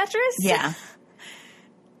using the mattress. Yeah.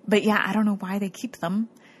 But yeah, I don't know why they keep them.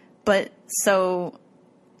 But so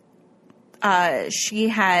she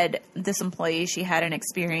had this employee, she had an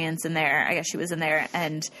experience in there. I guess she was in there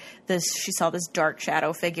and she saw this dark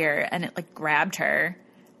shadow figure and it like grabbed her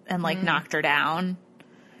and like knocked her down.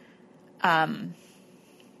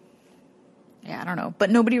 Yeah, I don't know.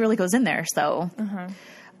 But nobody really goes in there, so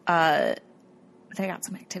they got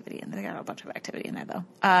some activity in there. They got a bunch of activity in there though.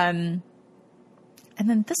 And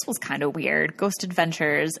then this was kind of weird. Ghost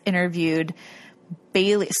Adventures interviewed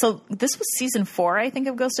Bailey. So this was season 4, I think,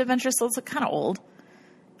 of Ghost Adventures. So it's kind of old.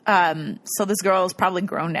 So this girl is probably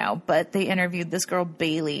grown now, but they interviewed this girl,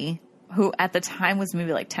 Bailey, who at the time was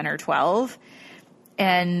maybe like 10 or 12.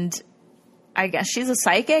 And I guess she's a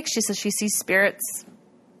psychic. She says she sees spirits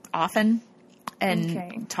often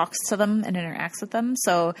and talks to them and interacts with them.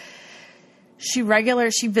 So she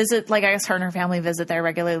visit, like, I guess her and her family visit there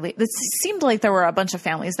regularly. It seemed like there were a bunch of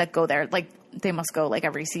families that go there. Like, they must go, like,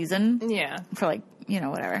 every season. Yeah. For, like,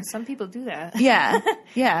 whatever. Some people do that. Yeah.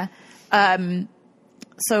 Yeah.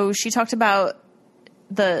 So she talked about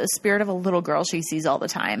the spirit of a little girl she sees all the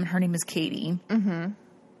time. Her name is Katie. Mm-hmm.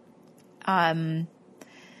 And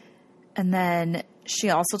then she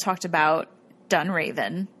also talked about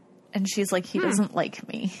Dunraven. And she's like, he doesn't like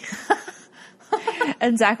me.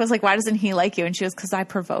 And Zach was like, why doesn't he like you? And she goes, because I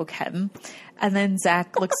provoke him. And then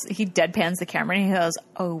Zach he deadpans the camera and he goes,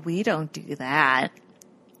 oh, we don't do that.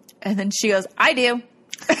 And then she goes, I do.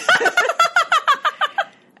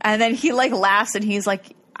 And then he like laughs and he's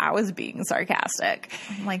like, I was being sarcastic.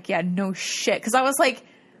 I'm like, yeah, no shit. Because I was like,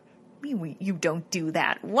 you don't do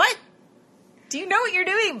that. What? Do you know what you're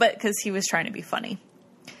doing? But because he was trying to be funny.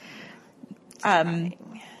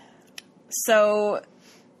 So,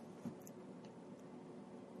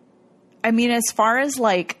 I mean, as far as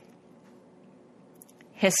like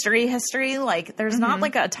history, like there's not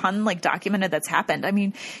like a ton like documented that's happened. I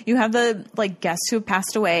mean, you have the like guests who have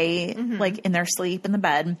passed away like in their sleep in the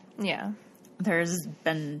bed. Yeah. There's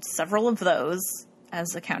been several of those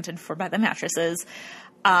as accounted for by the mattresses.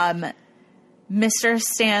 Mr.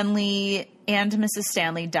 Stanley and Mrs.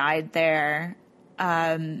 Stanley died there.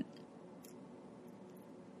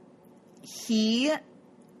 He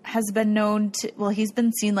has been known to, he's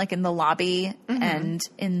been seen like in the lobby and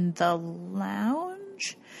in the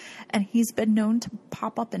lounge, and he's been known to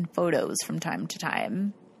pop up in photos from time to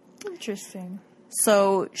time. Interesting.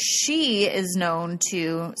 So she is known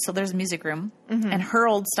to, so there's a music room and her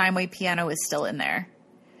old Steinway piano is still in there.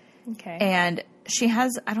 Okay. And she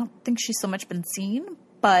has, I don't think she's so much been seen,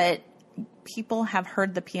 but people have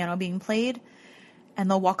heard the piano being played and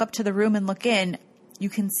they'll walk up to the room and look in. You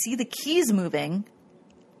can see the keys moving.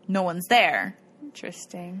 No one's there.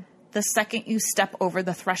 Interesting. The second you step over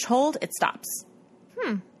the threshold, it stops.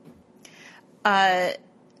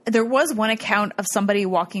 There was one account of somebody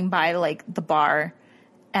walking by like the bar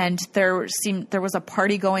and there was a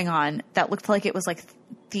party going on that looked like it was like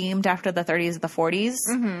themed after the 30s or the 40s.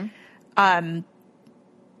 And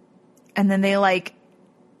then they like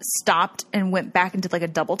stopped and went back and did like a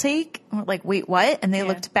double take. And we're like, wait, what? And they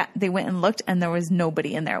looked back, they went and looked and there was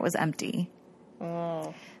nobody in there. It was empty.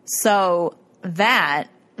 Oh. So that,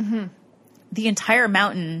 the entire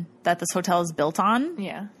mountain that this hotel is built on,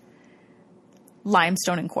 Yeah.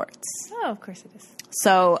 limestone and quartz. Oh, of course it is.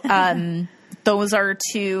 So those are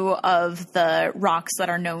two of the rocks that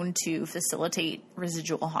are known to facilitate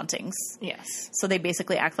residual hauntings. Yes. So they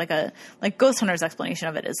basically act like Ghost Hunter's explanation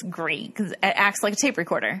of it is great because it acts like a tape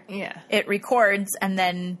recorder. Yeah. It records and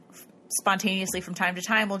then spontaneously from time to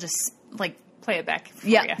time will just like Play it back.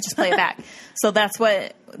 just play it back. So that's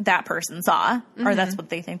what that person saw, or that's what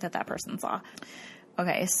they think that person saw.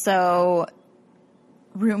 Okay, so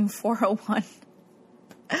room 401.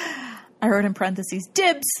 I wrote in parentheses,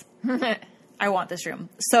 dibs. I want this room.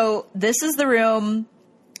 So this is the room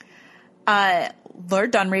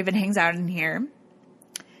Lord Dunraven hangs out in here.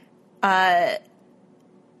 So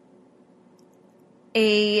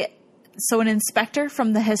an inspector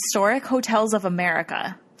from the Historic Hotels of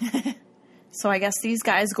America. So I guess these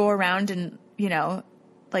guys go around and,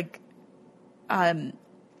 like,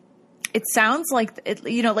 it sounds like,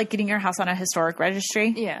 like getting your house on a historic registry.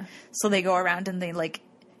 Yeah. So they go around and they, like,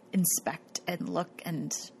 inspect and look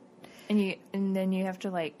and then you have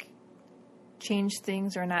to, like, change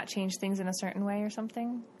things or not change things in a certain way or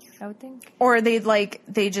something, I would think. Or they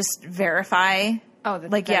just verify. Oh,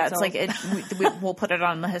 like, yeah, it's like we'll put it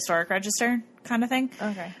on the historic register kind of thing.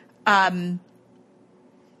 Okay.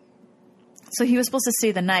 So he was supposed to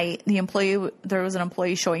stay the night. There was an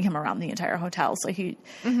employee showing him around the entire hotel. So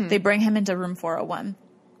they bring him into room 401.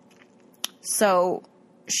 So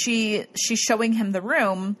she's showing him the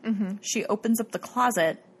room. Mm-hmm. She opens up the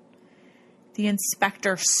closet. The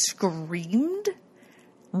inspector screamed,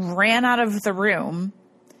 ran out of the room,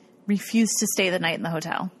 refused to stay the night in the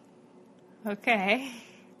hotel. Okay.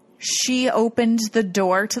 She opened the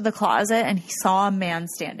door to the closet and he saw a man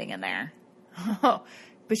standing in there. Oh,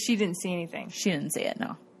 but she didn't see anything. She didn't see it,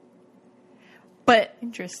 no. But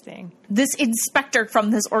interesting. This inspector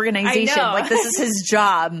from this organization, like this is his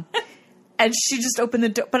job. And she just opened the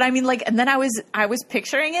door. But I mean, like, and then I was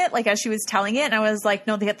picturing it, like, as she was telling it, and I was like,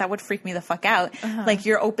 no, that would freak me the fuck out. Uh-huh. Like,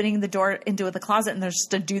 you're opening the door into the closet, and there's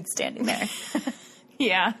just a dude standing there.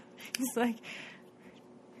 Yeah. It's like,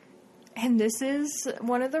 and this is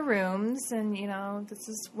one of the rooms, and, this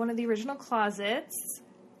is one of the original closets.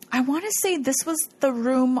 I want to say this was the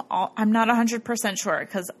room, I'm not 100% sure,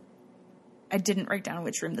 because I didn't write down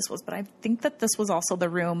which room this was, but I think that this was also the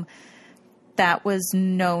room that was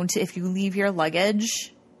known to, if you leave your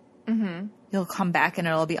luggage, you'll come back and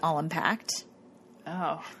it'll be all unpacked.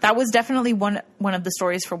 Oh. That was definitely one of the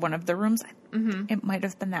stories for one of the rooms. Mm-hmm. It might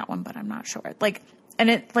have been that one, but I'm not sure. Like, and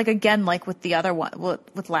it, like, again, like with the other one,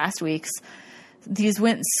 with last week's, these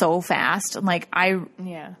went so fast. Like, I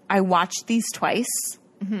watched these twice,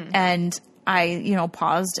 and I,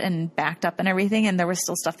 paused and backed up and everything, and there was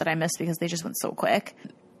still stuff that I missed because they just went so quick.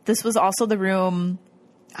 This was also the room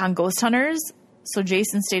on Ghost Hunters. So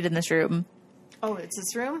Jason stayed in this room. Oh, it's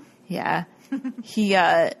this room? Yeah. He,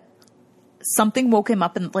 something woke him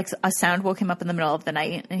up, and like a sound woke him up in the middle of the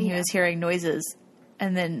night, and he was hearing noises,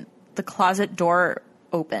 and then the closet door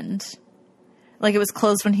opened. Like, it was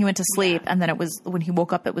closed when he went to sleep, and then it was, when he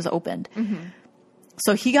woke up, it was opened. Mm-hmm.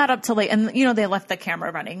 So he got up to, like, and they left the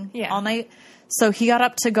camera running all night. So he got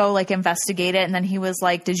up to go, like, investigate it, and then he was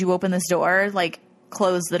like, did you open this door? Like,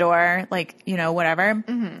 close the door, like, whatever.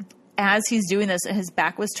 Mm-hmm. As he's doing this, his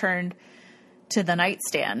back was turned to the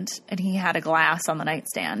nightstand, and he had a glass on the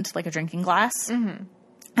nightstand, like a drinking glass, and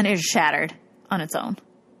it just shattered on its own.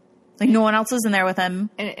 Like, no one else was in there with him.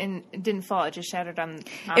 And it didn't fall, it just shattered on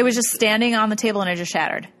it was just standing on the table, and it just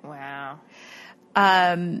shattered. Wow.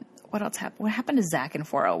 What else happened? What happened to Zach in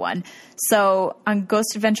 401? So on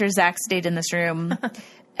Ghost Adventure, Zach stayed in this room,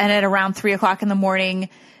 and at around 3:00 in the morning,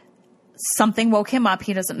 something woke him up.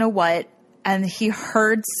 He doesn't know what. And he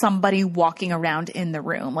heard somebody walking around in the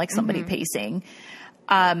room, like somebody pacing.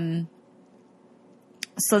 So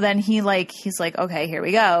then he's like, okay, here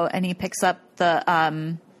we go. And he picks up like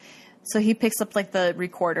the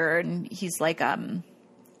recorder, and he's like,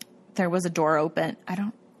 there was a door open.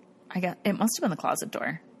 It must have been the closet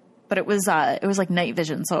door, but it was like night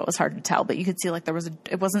vision. So it was hard to tell, but you could see like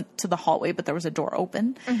it wasn't to the hallway, but there was a door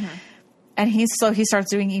open. Mm-hmm. And he starts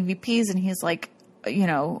doing EVPs, and he's like,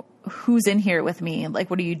 who's in here with me?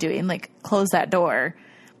 Like, what are you doing? Like, close that door.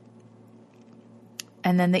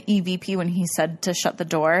 And then the EVP, when he said to shut the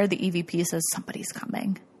door, the EVP says, somebody's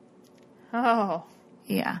coming. Oh.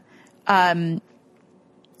 Yeah. And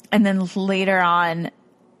then later on,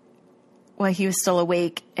 while he was still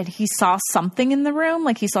awake, and he saw something in the room,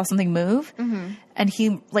 like he saw something move, and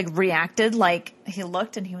he like reacted, like he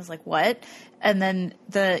looked and he was like, what? And then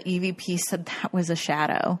the EVP said that was a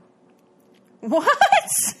shadow. What?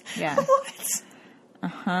 Yeah. What?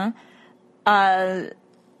 Uh-huh. I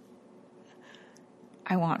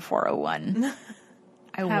I want 401.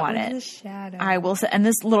 I want Out of it. the shadow. I will say, and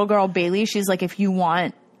this little girl, Bailey, she's like, if you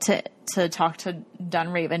want to talk to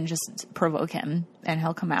Dunraven, just provoke him and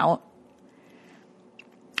he'll come out.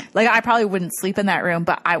 Like, I probably wouldn't sleep in that room,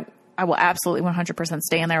 but I will absolutely 100%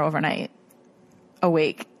 stay in there overnight.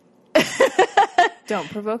 Awake. Don't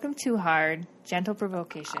provoke him too hard. Gentle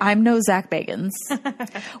provocation. I'm no Zach Bagans.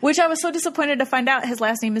 Which I was so disappointed to find out his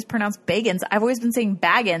last name is pronounced Bagans. I've always been saying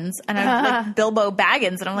Baggins, and I'm like Bilbo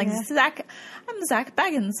Baggins, and I'm like, Zach, I'm Zach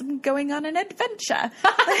Baggins. I'm going on an adventure.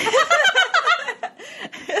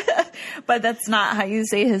 But that's not how you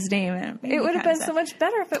say his name. It would have been so much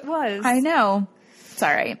better if it was. I know. It's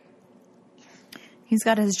all right. He's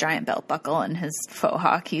got his giant belt buckle and his faux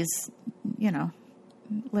hawk. He's,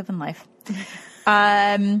 living life.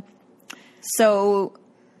 So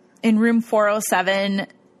in room 407,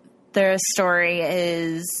 the story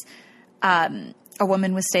is a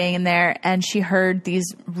woman was staying in there and she heard these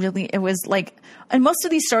it was like, and most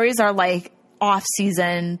of these stories are like off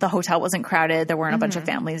season. The hotel wasn't crowded. There weren't a bunch of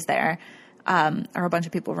families there, or a bunch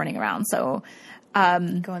of people running around. So,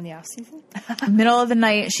 Go in the off season? middle of the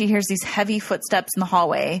night, she hears these heavy footsteps in the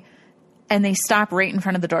hallway and they stop right in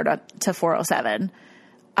front of the door to 407.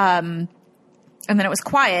 And then it was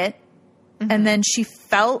quiet. And then she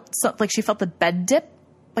felt the bed dip,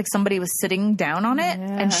 like somebody was sitting down on it.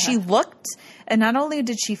 Yeah. And she looked, and not only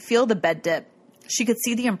did she feel the bed dip, she could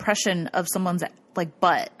see the impression of someone's like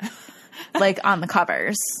butt, like on the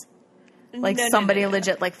covers. Like somebody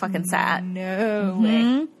legit like fucking sat. No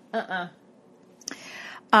way.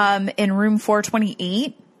 In room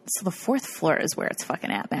 428. So the fourth floor is where it's fucking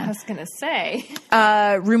at, man. I was going to say.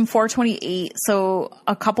 Room 428. So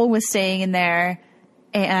a couple was staying in there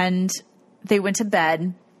and they went to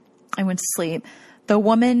bed. I went to sleep. The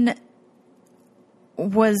woman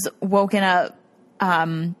was woken up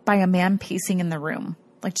by a man pacing in the room,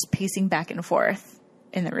 like just pacing back and forth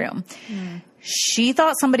in the room. She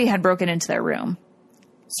thought somebody had broken into their room.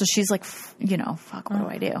 So she's like, fuck, what do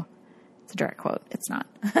I do? It's a direct quote. It's not.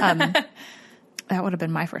 That would have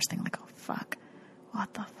been my first thing. Like, oh, fuck.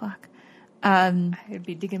 What the fuck? I'd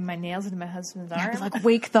be digging my nails into my husband's arm. I'd be like,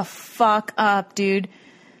 wake the fuck up, dude.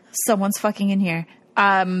 Someone's fucking in here.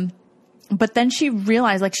 But then she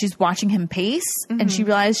realized, like, she's watching him pace, and she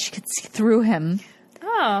realized she could see through him.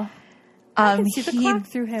 Oh. I can see the clock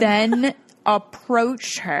through him. Then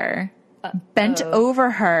approached her, bent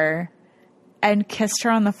over her, and kissed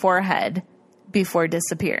her on the forehead before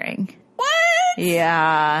disappearing. What?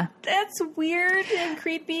 Yeah. That's weird and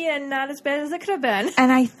creepy and not as bad as it could have been.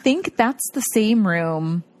 And I think that's the same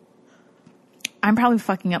room. I'm probably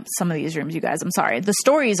fucking up some of these rooms, you guys. I'm sorry. The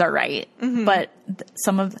stories are right, but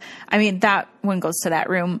that one goes to that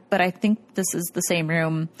room, but I think this is the same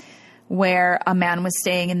room where a man was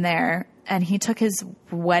staying in there and he took his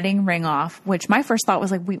wedding ring off, which my first thought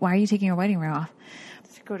was like, wait, why are you taking your wedding ring off?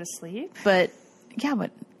 To go to sleep? But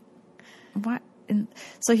what? And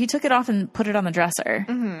so he took it off and put it on the dresser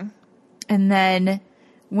and then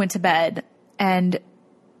went to bed and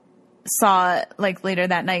saw, like, later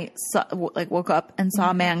that night, woke up and saw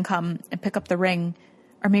a man come and pick up the ring.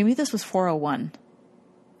 Or maybe this was 401.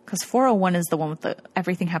 Because 401 is the one with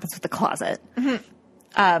everything happens with the closet.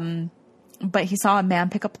 But he saw a man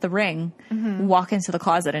pick up the ring, walk into the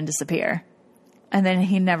closet and disappear. And then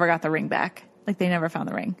he never got the ring back. Like, they never found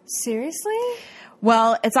the ring. Seriously?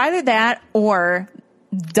 Well, it's either that or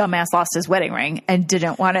dumbass lost his wedding ring and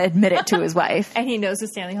didn't want to admit it to his wife. And he knows the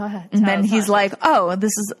Stanley Hall. And then he's like, oh,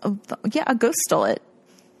 this is, a ghost stole it.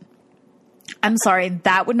 I'm sorry,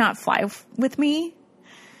 that would not fly with me.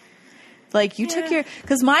 Like, you took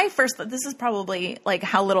because this is probably like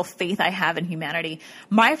how little faith I have in humanity.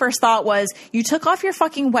 My first thought was, you took off your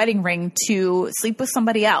fucking wedding ring to sleep with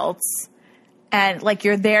somebody else. And like,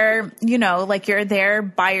 you're there, you're there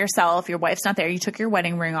by yourself. Your wife's not there. You took your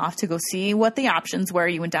wedding ring off to go see what the options were.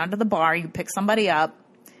 You went down to the bar, you picked somebody up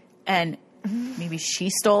and maybe she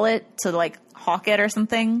stole it to like hawk it or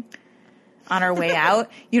something on her way out.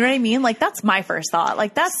 You know what I mean? Like, that's my first thought.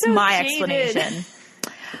 Like, that's so my jaded. explanation.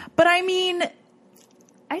 But I mean,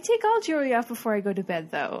 I take all jewelry off before I go to bed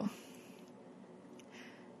though.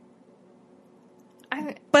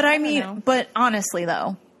 But honestly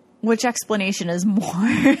though, which explanation is more?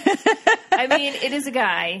 I mean, it is a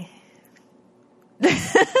guy.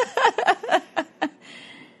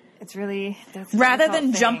 It's really... Rather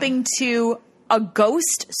than jumping to a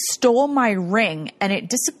ghost stole my ring and it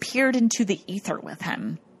disappeared into the ether with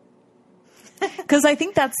him. Because I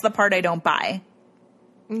think that's the part I don't buy.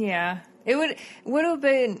 Yeah. It would have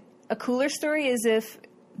been a cooler story is if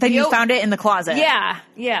Then you found it in the closet.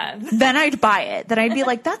 Yeah. Then I'd buy it. Then I'd be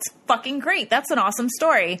like, that's fucking great. That's an awesome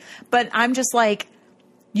story. But I'm just like,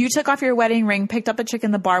 you took off your wedding ring, picked up a chick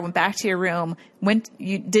in the bar, went back to your room,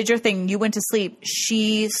 you did your thing, you went to sleep.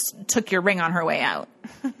 She took your ring on her way out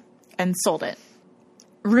and sold it.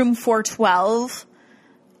 Room 412,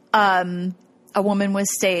 a woman was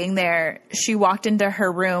staying there. She walked into her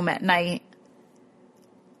room at night,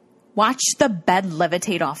 watched the bed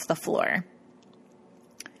levitate off the floor,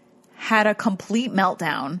 had a complete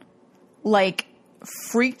meltdown, like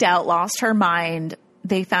freaked out, lost her mind.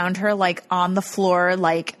 They found her like on the floor,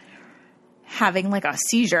 like having like a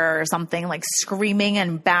seizure or something, like screaming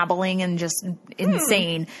and babbling and just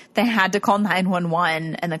insane. They had to call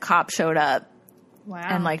 911 and the cop showed up. Wow.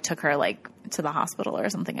 And like took her like to the hospital or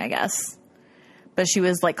something, I guess. But she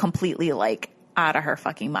was like completely like out of her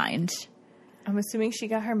fucking mind. I'm assuming she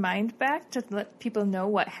got her mind back to let people know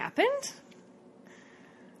what happened?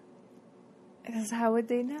 Because how would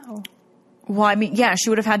they know? Well, I mean, yeah, she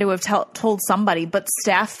would have had to have told somebody, but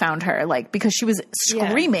staff found her, like, because she was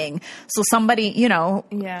screaming. Yeah. So somebody, you know,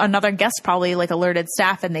 another guest probably, like, alerted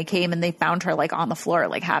staff, and they came and they found her, like, on the floor,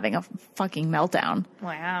 like, having a fucking meltdown.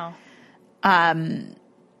 Wow. And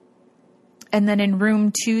then in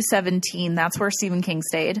room 217, that's where Stephen King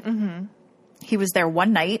stayed. Mm-hmm. He was there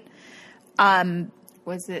one night.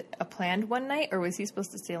 Was it a planned one night, or was he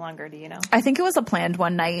supposed to stay longer? Do you know? I think it was a planned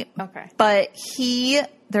one night. Okay. But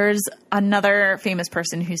there's another famous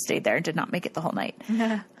person who stayed there, did not make it the whole night.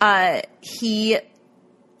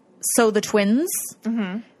 So the twins,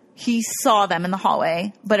 he saw them in the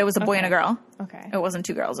hallway, but it was a boy and a girl. Okay. It wasn't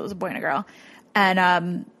two girls, it was a boy and a girl. And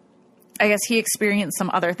I guess he experienced some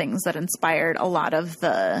other things that inspired a lot of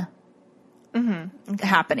the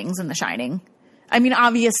happenings in The Shining. I mean,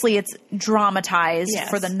 obviously it's dramatized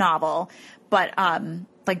for the novel, but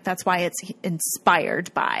like that's why it's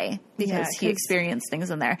inspired by, because he experienced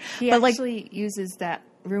things in there. He actually uses that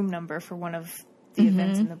room number for one of the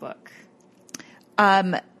events in the book.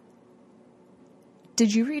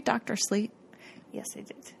 Did you read Dr. Sleep? Yes, I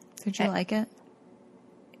did. Did you like it?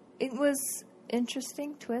 It was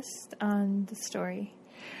interesting twist on the story.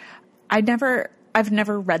 I've never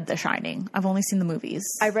read The Shining. I've only seen the movies.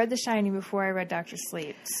 I read The Shining before I read Dr.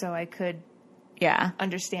 Sleep, so I could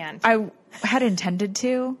understand. I had intended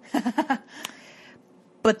to,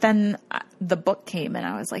 but then the book came and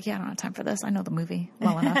I was like, yeah, I don't have time for this. I know the movie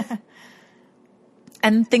well enough.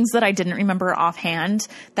 And things that I didn't remember offhand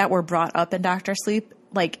that were brought up in Dr. Sleep,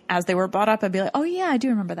 like as they were brought up, I'd be like, oh yeah, I do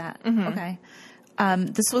remember that. Mm-hmm. Okay.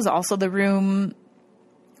 This was also the room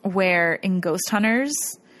where in Ghost Hunters,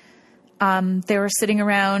 they were sitting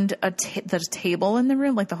around the table in the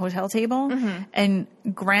room, like the hotel table, and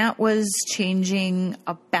Grant was changing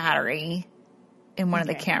a battery in one of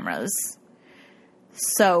the cameras.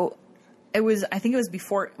 So I think it was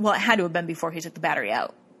before, well, it had to have been before he took the battery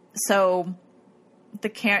out. So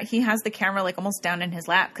he has the camera like almost down in his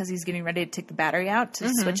lap because he's getting ready to take the battery out to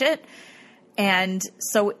switch it. And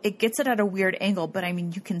so it gets it at a weird angle, but I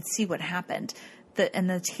mean, you can see what happened. And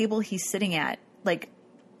the table he's sitting at, like,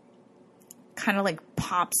 kind of like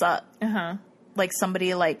pops up. Like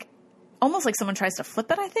somebody, like, almost like someone tries to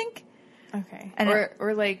flip it, I think. Okay. And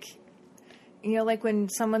or like, you know, like when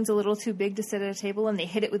someone's a little too big to sit at a table and they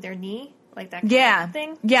hit it with their knee, like that kind of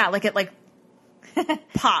thing. Yeah, like it like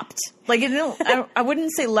popped. Like I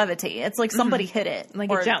wouldn't say levitate. It's like somebody hit it.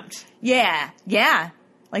 Like it jumped. Yeah.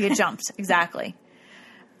 Like it jumped. Exactly.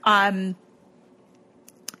 Jim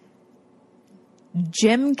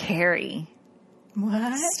Carrey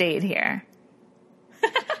stayed here.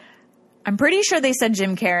 I'm pretty sure they said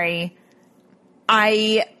Jim Carrey.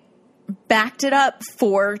 I backed it up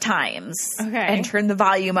 4 times and turned the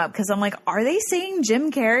volume up because I'm like, are they saying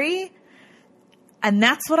Jim Carrey? And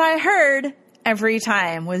that's what I heard every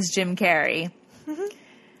time was Jim Carrey.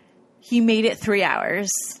 He made it 3 hours.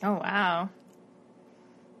 Oh, wow.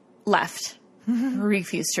 Left.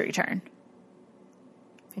 Refused to return.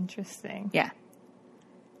 Interesting. Yeah.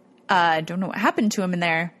 I don't know what happened to him in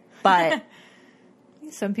there, but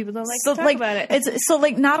some people don't like to talk about it. It's so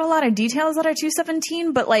like not a lot of details that are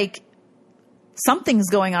 217, but like something's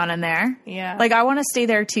going on in there. Yeah. Like I want to stay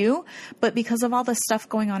there too, but because of all the stuff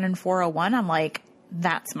going on in 401, I'm like,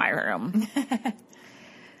 that's my room.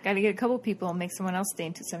 Got to get a couple people and make someone else stay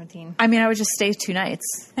in 217. I mean, I would just stay 2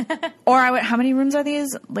 nights. Or how many rooms are these?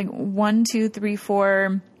 Like 1, 2, 3,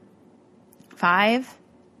 4, 5?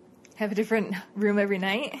 Have a different room every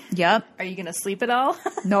night? Yep. Are you going to sleep at all?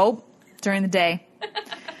 Nope. During the day.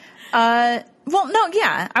 Well, no,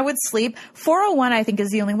 yeah, I would sleep. 401, I think, is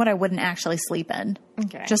the only one I wouldn't actually sleep in.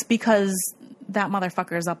 Okay. Just because that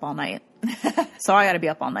motherfucker is up all night. So I got to be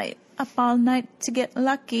up all night. Up all night to get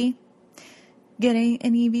lucky. Getting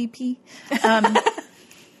an EVP.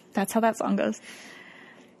 That's how that song goes.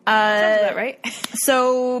 Sounds about right.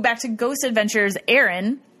 So back to Ghost Adventures,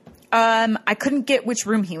 Aaron. I couldn't get which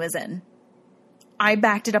room he was in. I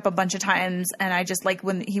backed it up a bunch of times, and I just, like,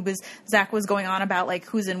 when Zach was going on about, like,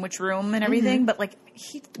 who's in which room and everything, but, like,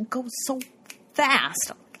 he goes so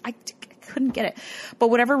fast. I couldn't get it.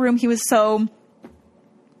 But whatever room he was, so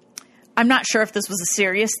I'm not sure if this was a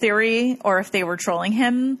serious theory or if they were trolling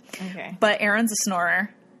him. Okay. But Aaron's a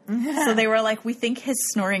snorer. So they were like, we think his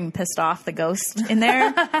snoring pissed off the ghost in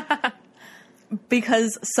there.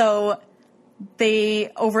 Because, so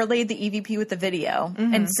they overlaid the EVP with the video.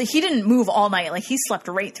 And so he didn't move all night. Like, he slept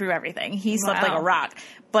right through everything. He slept like a rock.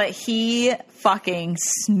 But he fucking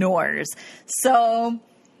snores. So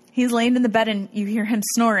he's laying in the bed and you hear him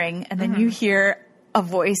snoring. And then you hear a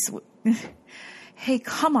voice, hey,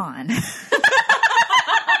 come on.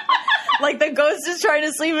 Like, the ghost is trying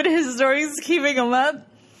to sleep and his snoring's keeping him up.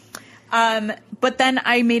 But then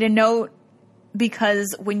I made a note,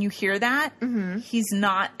 because when you hear that, he's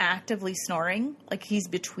not actively snoring. Like, he's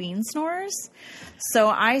between snores. So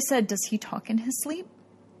I said, does he talk in his sleep?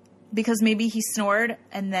 Because maybe he snored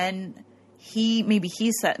and then maybe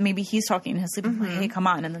he's talking in his sleep. Like, hey, come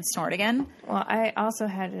on, and then snored again. Well, I also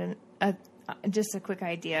had just a quick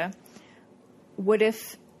idea. What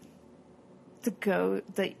if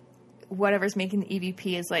whatever's making the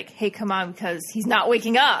EVP is like, hey, come on, because he's not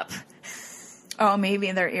waking up. Oh,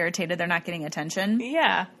 maybe they're irritated. They're not getting attention.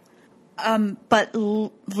 Yeah. But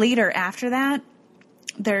later after that,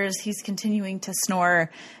 he's continuing to snore,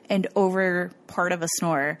 and over part of a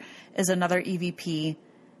snore is another EVP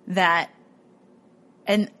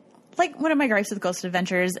and like, one of my gripes with Ghost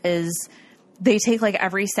Adventures is they take, like,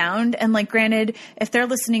 every sound, and, like, granted, if they're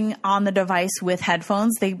listening on the device with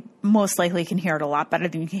headphones, they most likely can hear it a lot better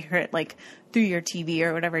than you can hear it, like, through your TV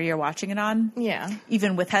or whatever you're watching it on. Yeah.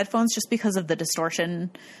 Even with headphones, just because of the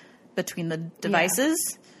distortion between the devices.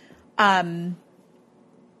 Yeah.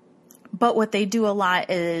 But what they do a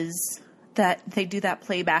lot is that they do that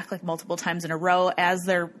playback, like, multiple times in a row as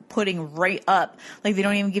they're putting right up. Like, they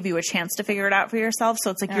don't even give you a chance to figure it out for yourself.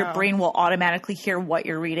 So it's like your brain will automatically hear what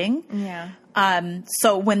you're reading. Yeah.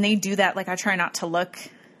 So when they do that, like, I try not to look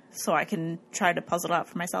so I can try to puzzle it out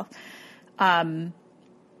for myself.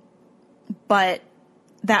 But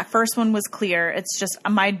that first one was clear. It's just,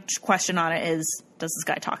 my question on it is, does this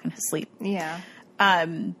guy talk in his sleep? Yeah.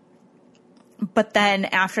 But then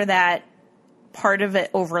after that, part of it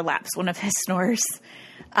overlaps one of his snores,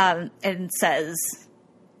 and says,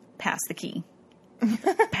 pass the key.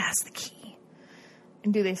 Pass the key.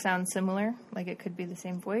 And do they sound similar? Like, it could be the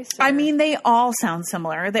same voice? Or? I mean, they all sound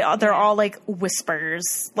similar. They're all, like,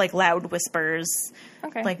 whispers, like, loud whispers.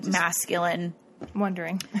 Okay. Like, masculine.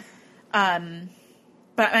 Wondering. But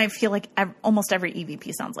I feel like almost every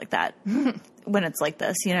EVP sounds like that when it's like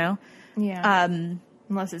this, you know? Yeah.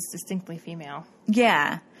 Unless it's distinctly female.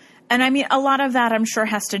 Yeah. And I mean, a lot of that I'm sure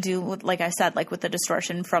has to do with, like I said, like with the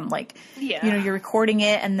distortion from, like, you know, you're recording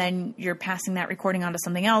it and then you're passing that recording onto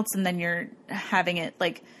something else and then you're having it,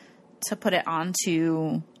 like, to put it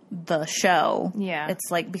onto the show. Yeah. It's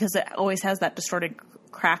like, because it always has that distorted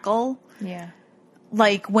crackle. Yeah.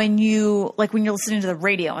 Like when you're listening to the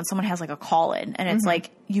radio and someone has, like, a call in and it's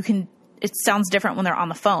like, it sounds different when they're on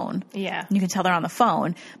the phone. Yeah. You can tell they're on the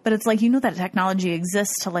phone. But it's like, you know that technology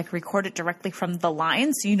exists to, like, record it directly from the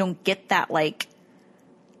line so you don't get that, like,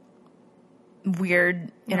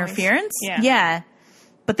 weird interference. Yeah. Yeah.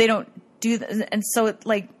 But they don't do that. And so it,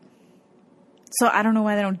 like, so I don't know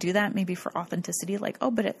why they don't do that. Maybe for authenticity. Like,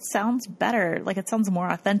 oh, but it sounds better. Like, it sounds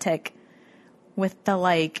more authentic with the,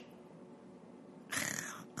 like,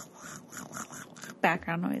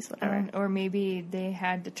 background noise, whatever. Or maybe they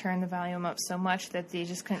had to turn the volume up so much that they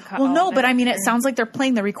just couldn't cut. Well, no, but I mean, it sounds like they're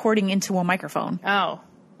playing the recording into a microphone. Oh,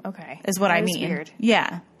 okay. Is what I mean. Weird.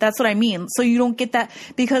 Yeah, that's what I mean. So you don't get that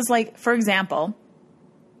because, like, for example,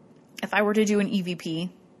 if I were to do an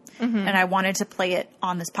EVP and I wanted to play it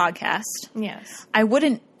on this podcast, yes, I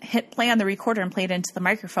wouldn't hit play on the recorder and play it into the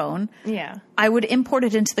microphone. Yeah, I would import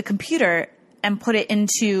it into the computer and put it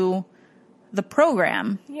into the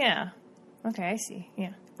program. Yeah. Okay, I see.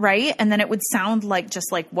 Yeah. Right? And then it would sound like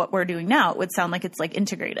just like what we're doing now. It would sound like it's, like,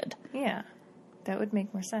 integrated. Yeah. That would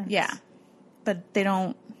make more sense. Yeah. But they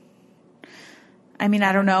don't. I mean,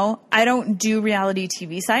 I don't know. I don't do reality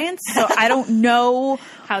TV science, so I don't know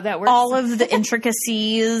how that works. All of the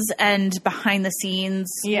intricacies and behind the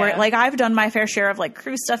scenes. Yeah. Where, like, I've done my fair share of, like,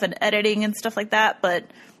 crew stuff and editing and stuff like that, but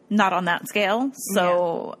not on that scale.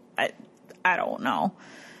 So I don't know.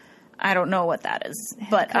 I don't know what that is,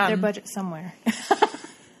 but cut their budget somewhere.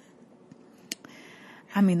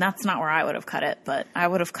 I mean, that's not where I would have cut it, but I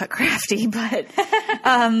would have cut Crafty, but,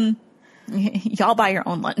 y'all buy your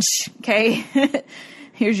own lunch. Okay.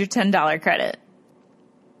 Here's your $10 credit.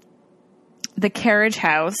 The Carriage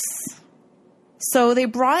House. So they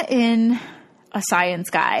brought in a science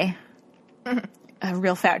guy, a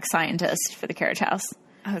real fat scientist for the Carriage House.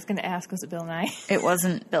 I was going to ask, was it Bill Nye? It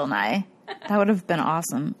wasn't Bill Nye. That would have been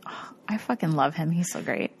awesome. Oh, I fucking love him. He's so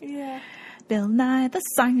great. Yeah. Bill Nye, the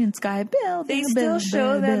science guy. They still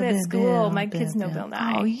show them at school. My kids know Bill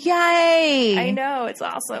Nye. Oh, yay. I know. It's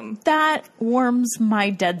awesome. That warms my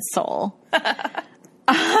dead soul.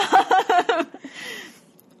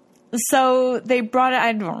 So they brought it.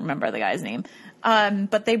 I don't remember the guy's name.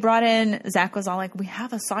 But they brought in, Zach was all like, we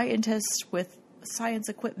have a scientist with science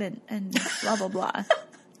equipment and blah, blah, blah.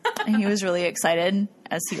 And he was really excited,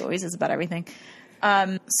 as he always is about everything.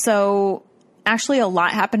 So actually a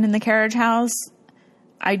lot happened in the Carriage House.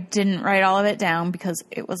 I didn't write all of it down because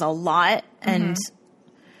it was a lot. And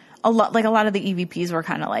a lot of the EVPs were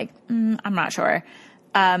kind of like, I'm not sure.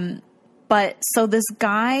 But so this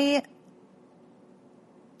guy,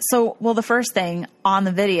 the first thing on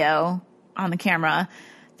the video, on the camera,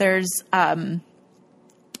 there's a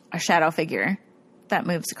shadow figure that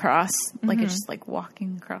moves across, like it's just like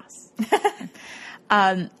walking across.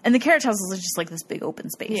 And the Carriage House is just like this big open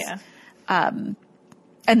space. Yeah. And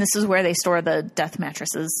this is where they store the death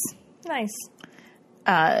mattresses. Nice.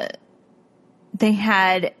 They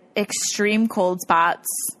had extreme cold spots.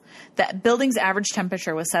 The building's average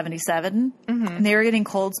temperature was 77, and they were getting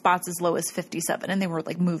cold spots as low as 57, and they were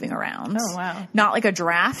like moving around. Oh, wow. Not like a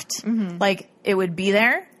draft. Like it would be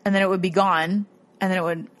there, and then it would be gone, and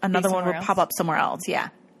then another one would pop up somewhere else. Yeah.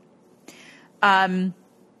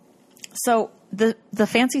 So the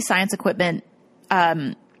fancy science equipment,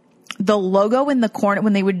 the logo in the corner,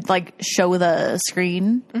 when they would like show the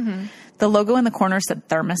screen, the logo in the corner said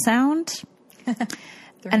Thermosound.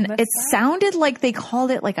 And it sounded like they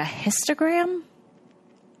called it like a histogram.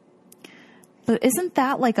 But isn't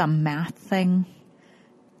that like a math thing?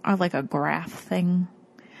 Or like a graph thing?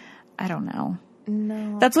 I don't know.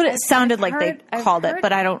 No. That's what it sounded like they called it,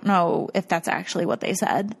 but I don't know if that's actually what they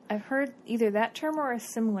said. I've heard either that term or a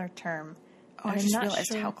similar term. Oh, I just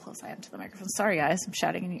realized how close I am to the microphone. Sorry, guys. I'm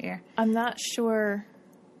shouting in your ear. I'm not sure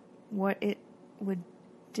what it would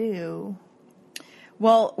do.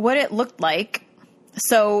 Well, what it looked like...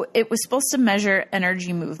 So it was supposed to measure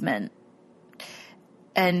energy movement.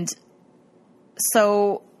 And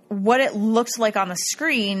so what it looked like on the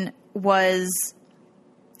screen was,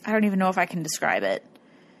 I don't even know if I can describe it,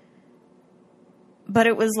 but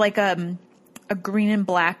it was like a green and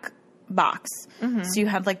black box. So you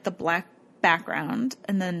had like the black background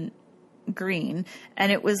and then green.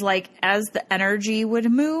 And it was like, as the energy would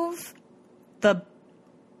move,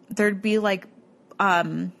 there'd be like,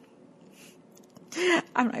 I'm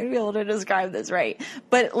not going to be able to describe this right,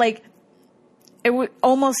 but like it would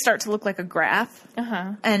almost start to look like a graph,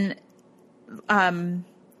 and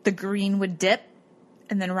the green would dip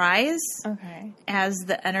and then rise as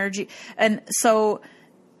the energy. And so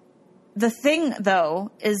the thing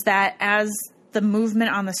though is that as the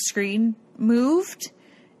movement on the screen moved,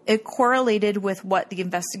 it correlated with what the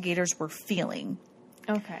investigators were feeling.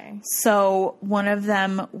 Okay. So one of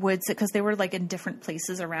them would say, because they were like in different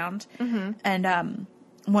places around, and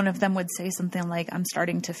one of them would say something like, I'm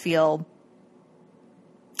starting to feel,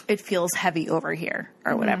 it feels heavy over here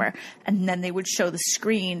or whatever. And then they would show the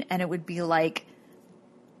screen and it would be like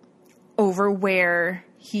over where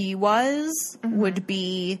he was would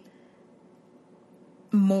be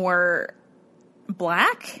more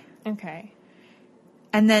black. Okay.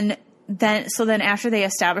 And then after they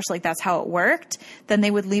established like that's how it worked, then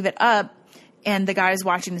they would leave it up and the guy's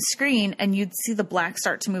watching the screen and you'd see the black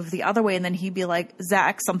start to move the other way. And then he'd be like,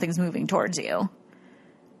 Zach, something's moving towards you.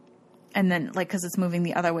 And then like, cause it's moving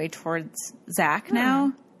the other way towards Zach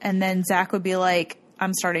now. And then Zach would be like,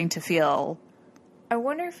 I'm starting to feel. I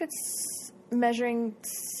wonder if it's measuring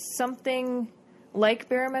something like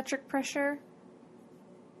barometric pressure.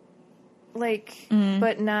 Like,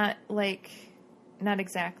 but not like, not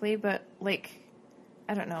exactly, but like,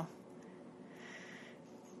 I don't know.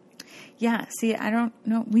 Yeah, see, I don't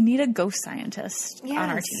know. We need a ghost scientist on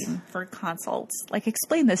our team for consults. Like,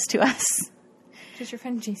 explain this to us. Does your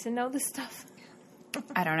friend Jason know this stuff?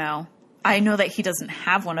 I don't know. I know that he doesn't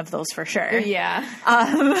have one of those for sure. Yeah.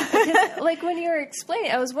 Like, when you were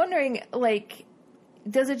explaining, I was wondering, like,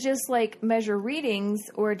 does it just, like, measure readings,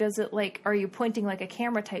 or does it, like, are you pointing, like, a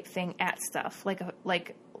camera type thing at stuff? Like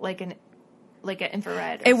an like an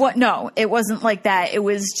infrared? It wasn't like that. It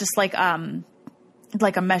was just like a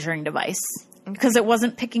measuring device because it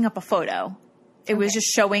wasn't picking up a photo. It was just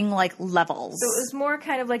showing like levels. So it was more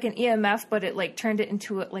kind of like an EMF, but it like turned it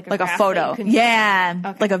into like a graph photo. Yeah,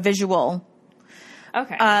 okay. like a visual.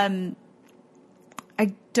 Okay.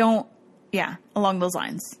 Along those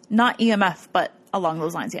lines. Not EMF, but along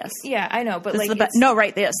those lines. Yes. Yeah, I know, but This like is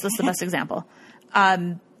yes, this is the best example.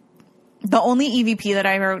 The only EVP that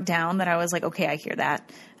I wrote down that I was like, okay, I hear that,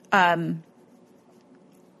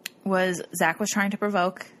 was Zach was trying to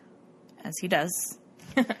provoke, as he does.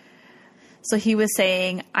 So he was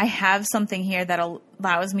saying, I have something here that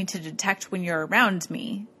allows me to detect when you're around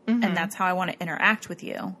me, and that's how I want to interact with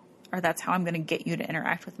you, or that's how I'm going to get you to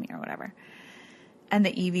interact with me, or whatever. And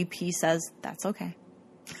the EVP says, that's okay.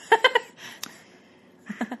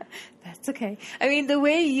 That's okay. I mean, the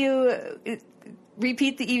way you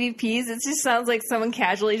repeat the EVPs, it just sounds like someone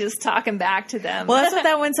casually just talking back to them. Well, that's what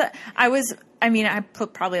that one said. I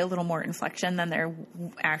put probably a little more inflection than there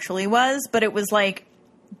actually was, but it was like,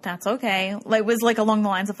 that's okay. Like, it was like along the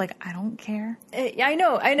lines of like, I don't care. I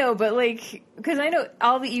know, but like, because I know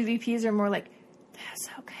all the EVPs are more like, that's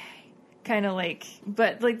okay. Kind of like,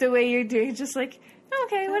 but like the way you're doing, just like,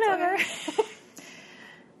 okay, that's whatever. Okay.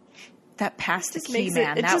 That pass the key,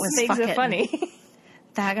 man. That was makes fucking it funny.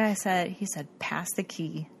 That guy said, pass the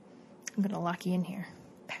key. I'm going to lock you in here.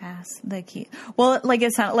 Pass the key. Well, like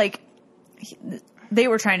it sounded like they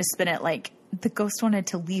were trying to spin it like the ghost wanted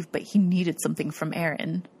to leave, but he needed something from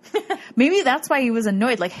Aaron. Maybe that's why he was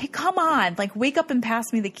annoyed. Like, hey, come on. Like, wake up and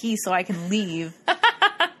pass me the key so I can leave.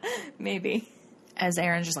 Maybe. As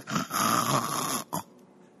Aaron's just like...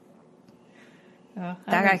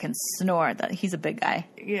 that guy can snore. He's a big guy.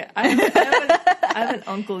 Yeah. I have an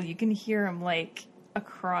uncle. You can hear him like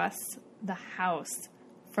across the house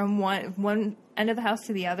from one end of the house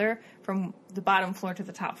to the other, from the bottom floor to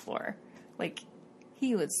the top floor. Like,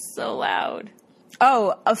 he was so loud.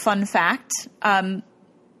 Oh, a fun fact. A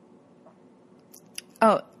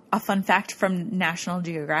fun fact from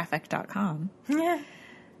NationalGeographic.com. Yeah.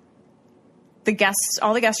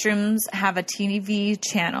 All the guest rooms have a TV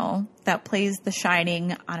channel that plays The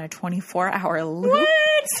Shining on a 24-hour loop. What?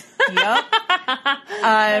 Yep.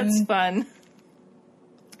 That's fun.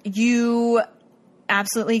 You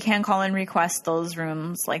absolutely can call and request those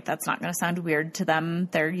rooms. Like, that's not going to sound weird to them.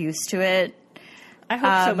 They're used to it. I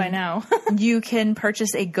hope so by now. You can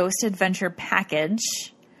purchase a Ghost Adventure package.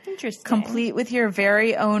 Interesting. Complete with your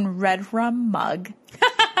very own red rum mug.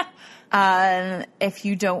 If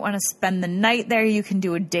you don't want to spend the night there, you can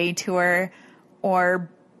do a day tour or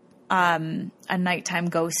a nighttime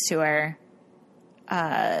ghost tour.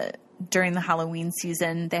 During the Halloween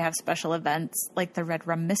season, they have special events like the Red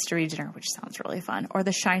Rum Mystery Dinner, which sounds really fun, or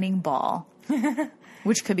the Shining Ball,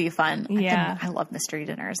 which could be fun. Yeah. I love mystery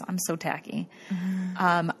dinners. I'm so tacky.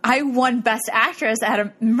 I won Best Actress at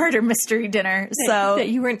a murder mystery dinner. So that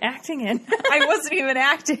you weren't acting in. I wasn't even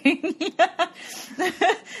acting.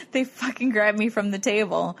 They fucking grabbed me from the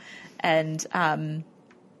table, and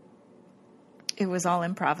it was all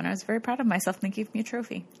improv, and I was very proud of myself, and they gave me a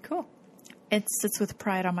trophy. Cool. It sits with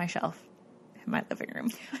pride on my shelf in my living room.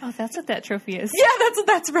 Oh, that's what that trophy is. Yeah, that's what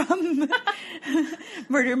that's from.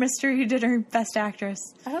 Murder Mystery Dinner, Best Actress.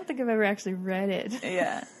 I don't think I've ever actually read it.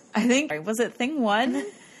 Yeah. I think, was it Thing 1?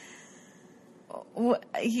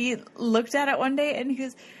 He looked at it one day and he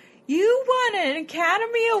goes, you won an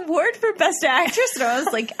Academy Award for Best Actress. And I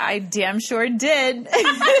was like, I damn sure did.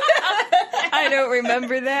 I don't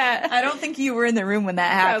remember that. I don't think you were in the room when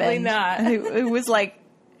that happened. Probably not. It was like,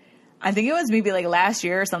 I think it was maybe like last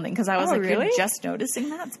year or something, because I was like, really? You're just noticing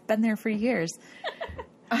that? It's been there for years.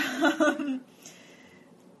 Yeah,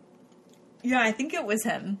 I think it was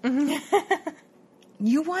him.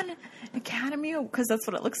 You won Academy, because that's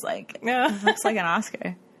what it looks like. Yeah. It looks like an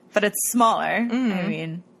Oscar, but it's smaller. I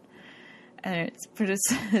mean, and it's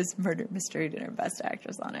produced as Murder Mystery Dinner Best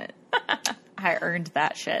Actress on it. I earned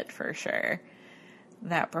that shit for sure.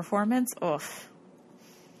 That performance, oof.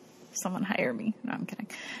 Someone hire me. No, I'm kidding.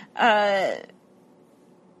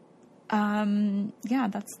 Yeah,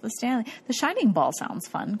 that's the Stanley. The Shining Ball sounds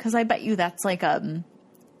fun, because I bet you that's like that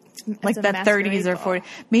 30s or 40s.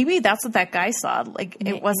 Maybe that's what that guy saw. Like,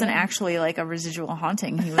 it wasn't actually like a residual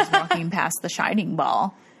haunting. He was walking past the Shining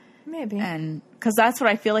Ball. Maybe. And because that's what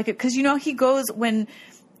I feel like. Because, you know, he goes when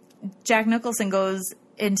Jack Nicholson goes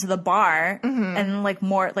into the bar and like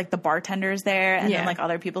more like the bartender's there and then like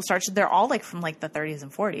other people start. They're all like from like the 30s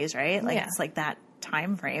and 40s, right? Like it's like that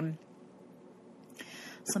time frame.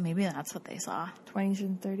 So maybe that's what they saw. 20s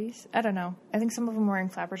and 30s? I don't know. I think some of them were wearing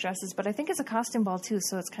flapper dresses, but I think it's a costume ball too,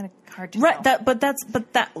 so it's kind of hard to tell. Right,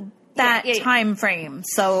 that Yeah. time frame.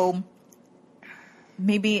 So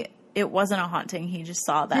maybe it wasn't a haunting. He just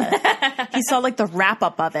saw that. He saw like the wrap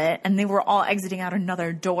up of it, and they were all exiting out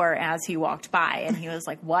another door as he walked by, and he was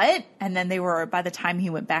like, "What?" And then by the time he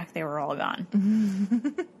went back, they were all gone.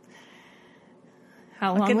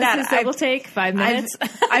 How Look long at was that. this double take? 5 minutes?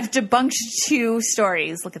 I've debunked 2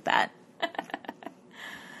 stories. Look at that.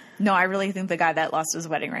 No, I really think the guy that lost his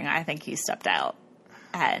wedding ring, I think he stepped out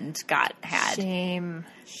and had. Shame.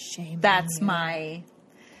 That's my...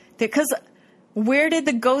 Because where did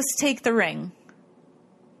the ghost take the ring?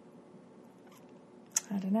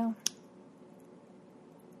 I don't know.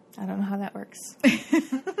 I don't know how that works.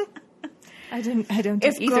 I don't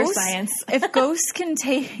do ether science. If ghosts can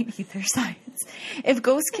take ether science, if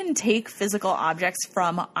ghosts can take physical objects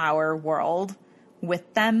from our world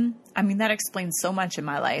with them, I mean, that explains so much in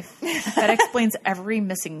my life. That explains every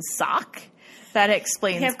missing sock. That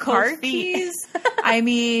explains car keys. I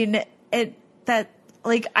mean,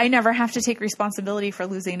 I never have to take responsibility for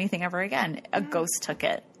losing anything ever again. A ghost took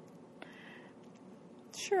it.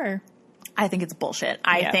 Sure. I think it's bullshit.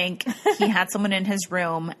 I think he had someone in his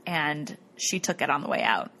room and she took it on the way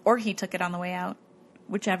out. Or he took it on the way out.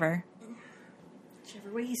 Whichever.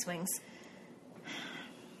 Whichever way he swings.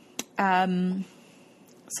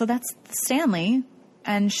 So that's Stanley.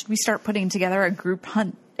 And should we start putting together a group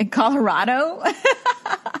hunt in Colorado?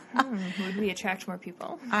 Would we attract more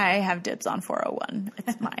people? I have dibs on 401.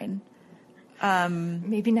 It's mine.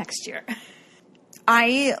 Maybe next year.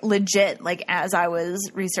 I legit, as I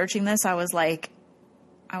was researching this, I was like,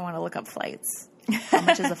 I want to look up flights. How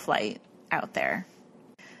much is a flight out there?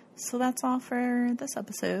 So that's all for this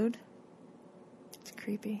episode. It's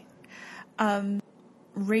creepy.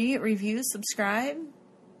 Rate, review, subscribe.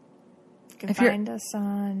 You can find us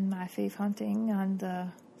on My Fave Haunting on the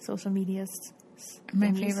social medias.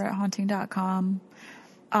 MyFavoriteHaunting.com.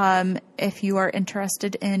 If you are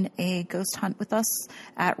interested in a ghost hunt with us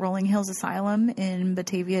at Rolling Hills Asylum in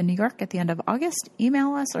Batavia, New York at the end of August,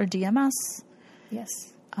 email us or DM us. Yes.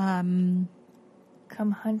 Come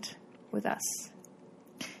hunt with us.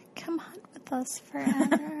 Come hunt with us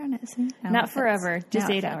forever. Not forever, just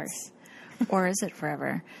 8 hours. Or is it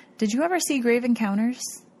forever? Did you ever see Grave Encounters?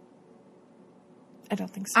 I don't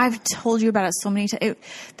think so. I've told you about it so many times.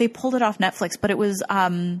 They pulled it off Netflix, but it was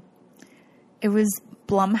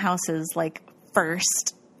Blumhouse's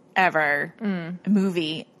first ever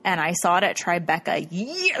movie, and I saw it at Tribeca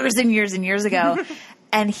years and years and years ago.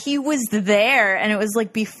 And he was there, and it was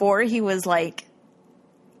before he was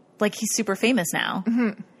he's super famous now.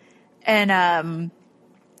 Mm-hmm. And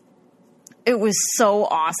it was so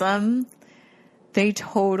awesome. They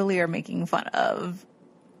totally are making fun of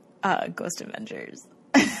Ghost Adventures.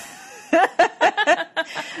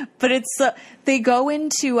 But it's they go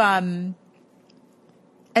into and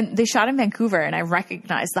they shot in Vancouver, and I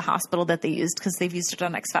recognize the hospital that they used because they've used it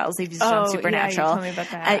on X-Files, they've used it on Supernatural. Yeah, you told me about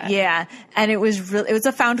that. And it was it was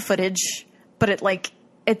a found footage, but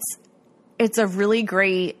it's a really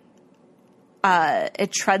great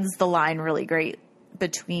it treads the line really great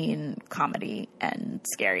between comedy and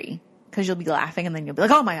scary, because you'll be laughing and then you'll be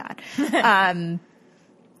like, oh my God.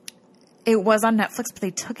 It was on Netflix, but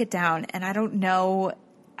they took it down, and I don't know.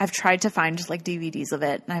 I've tried to find just DVDs of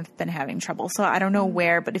it, and I've been having trouble. So I don't know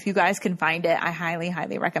where, but if you guys can find it, I highly,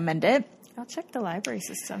 highly recommend it. I'll check the library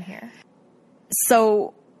system here.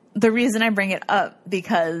 So the reason I bring it up,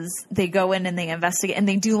 because they go in and they investigate, and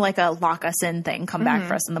they do a lock us in thing, come back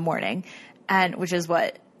for us in the morning, and which is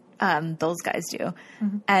what those guys do.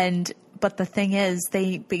 Mm-hmm. But the thing is,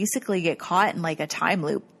 they basically get caught in a time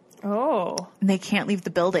loop. Oh. And they can't leave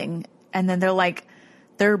the building. And then they're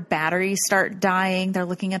their batteries start dying. They're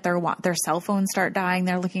looking at their cell phones start dying.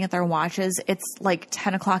 They're looking at their watches. It's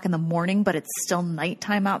 10 o'clock in the morning, but it's still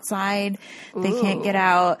nighttime outside. Ooh. They can't get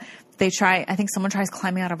out. I think someone tries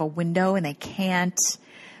climbing out of a window and they can't.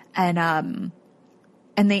 And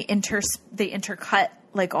they intercut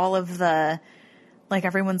all of the,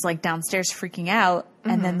 everyone's downstairs freaking out. Mm-hmm.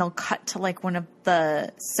 And then they'll cut to one of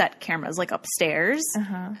the set cameras, upstairs.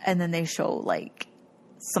 Uh-huh. And then they show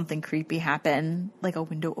something creepy happen, a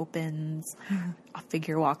window opens, a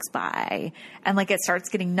figure walks by, and it starts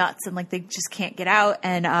getting nuts, and they just can't get out,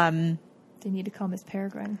 and they need to call Miss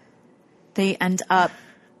Peregrine. They end up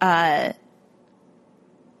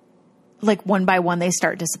one by one they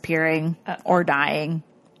start disappearing or dying,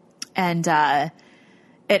 and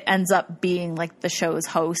it ends up being the show's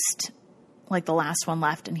host, the last one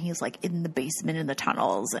left, and he's in the basement in the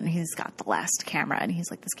tunnels, and he's got the last camera, and he's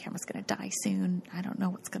this camera's going to die soon. I don't know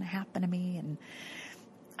what's going to happen to me. And,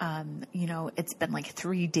 it's been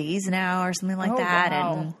 3 days now or something like that.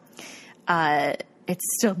 Wow. And, it's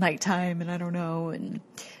still nighttime and I don't know. And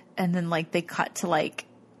then like they cut to like,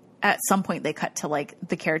 at some point they cut to like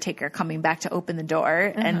the caretaker coming back to open the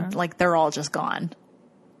door and like they're all just gone.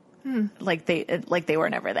 Like they were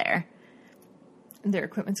never there. Their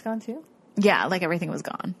equipment's gone too? Yeah, like everything was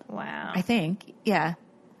gone. Wow. I think. Yeah.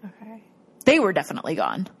 Okay. They were definitely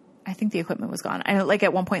gone. I think the equipment was gone. I know, like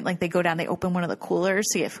at one point, like they go down, they open one of the coolers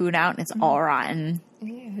to get food out and it's all rotten.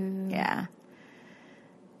 Ew. Yeah.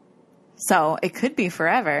 So it could be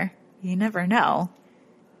forever. You never know.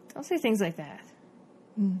 Don't say things like that.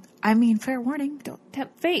 I mean, fair warning. Don't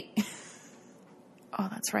tempt fate. Oh,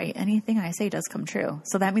 that's right. Anything I say does come true.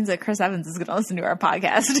 So that means that Chris Evans is going to listen to our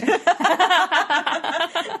podcast.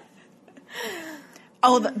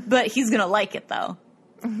 But he's going to like it, though.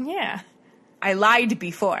 Yeah. I lied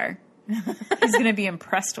before. He's going to be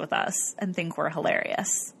impressed with us and think we're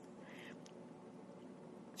hilarious.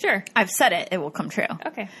 Sure. I've said it. It will come true.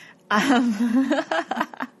 Okay.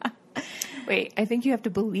 Wait, I think you have to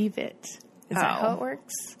believe it. Is that how it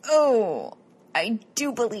works? Oh, I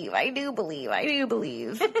do believe.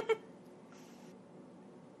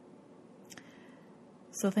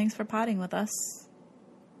 So thanks for potting with us.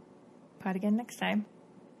 Pot again next time.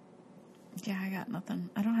 Yeah, I got nothing.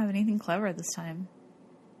 I don't have anything clever this time.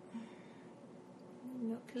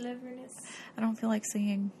 No cleverness. I don't feel like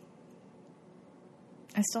singing.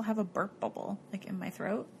 I still have a burp bubble, like in my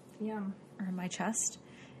throat. Yum. Or in my chest.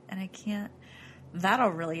 And I can't. That'll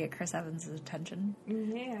really get Chris Evans' attention.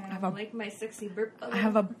 Yeah, I like my sexy burp bubble. I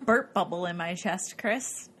have a burp bubble in my chest,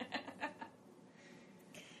 Chris.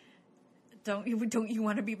 Don't you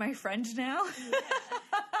want to be my friend now?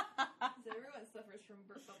 Everyone suffers from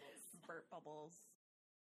burp bubbles. Burp bubbles.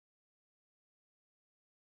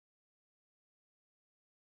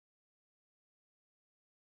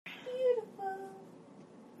 Beautiful.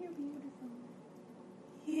 You're beautiful.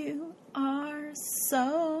 You are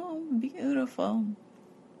so beautiful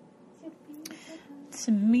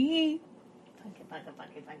to me. Punky. I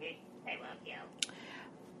love you.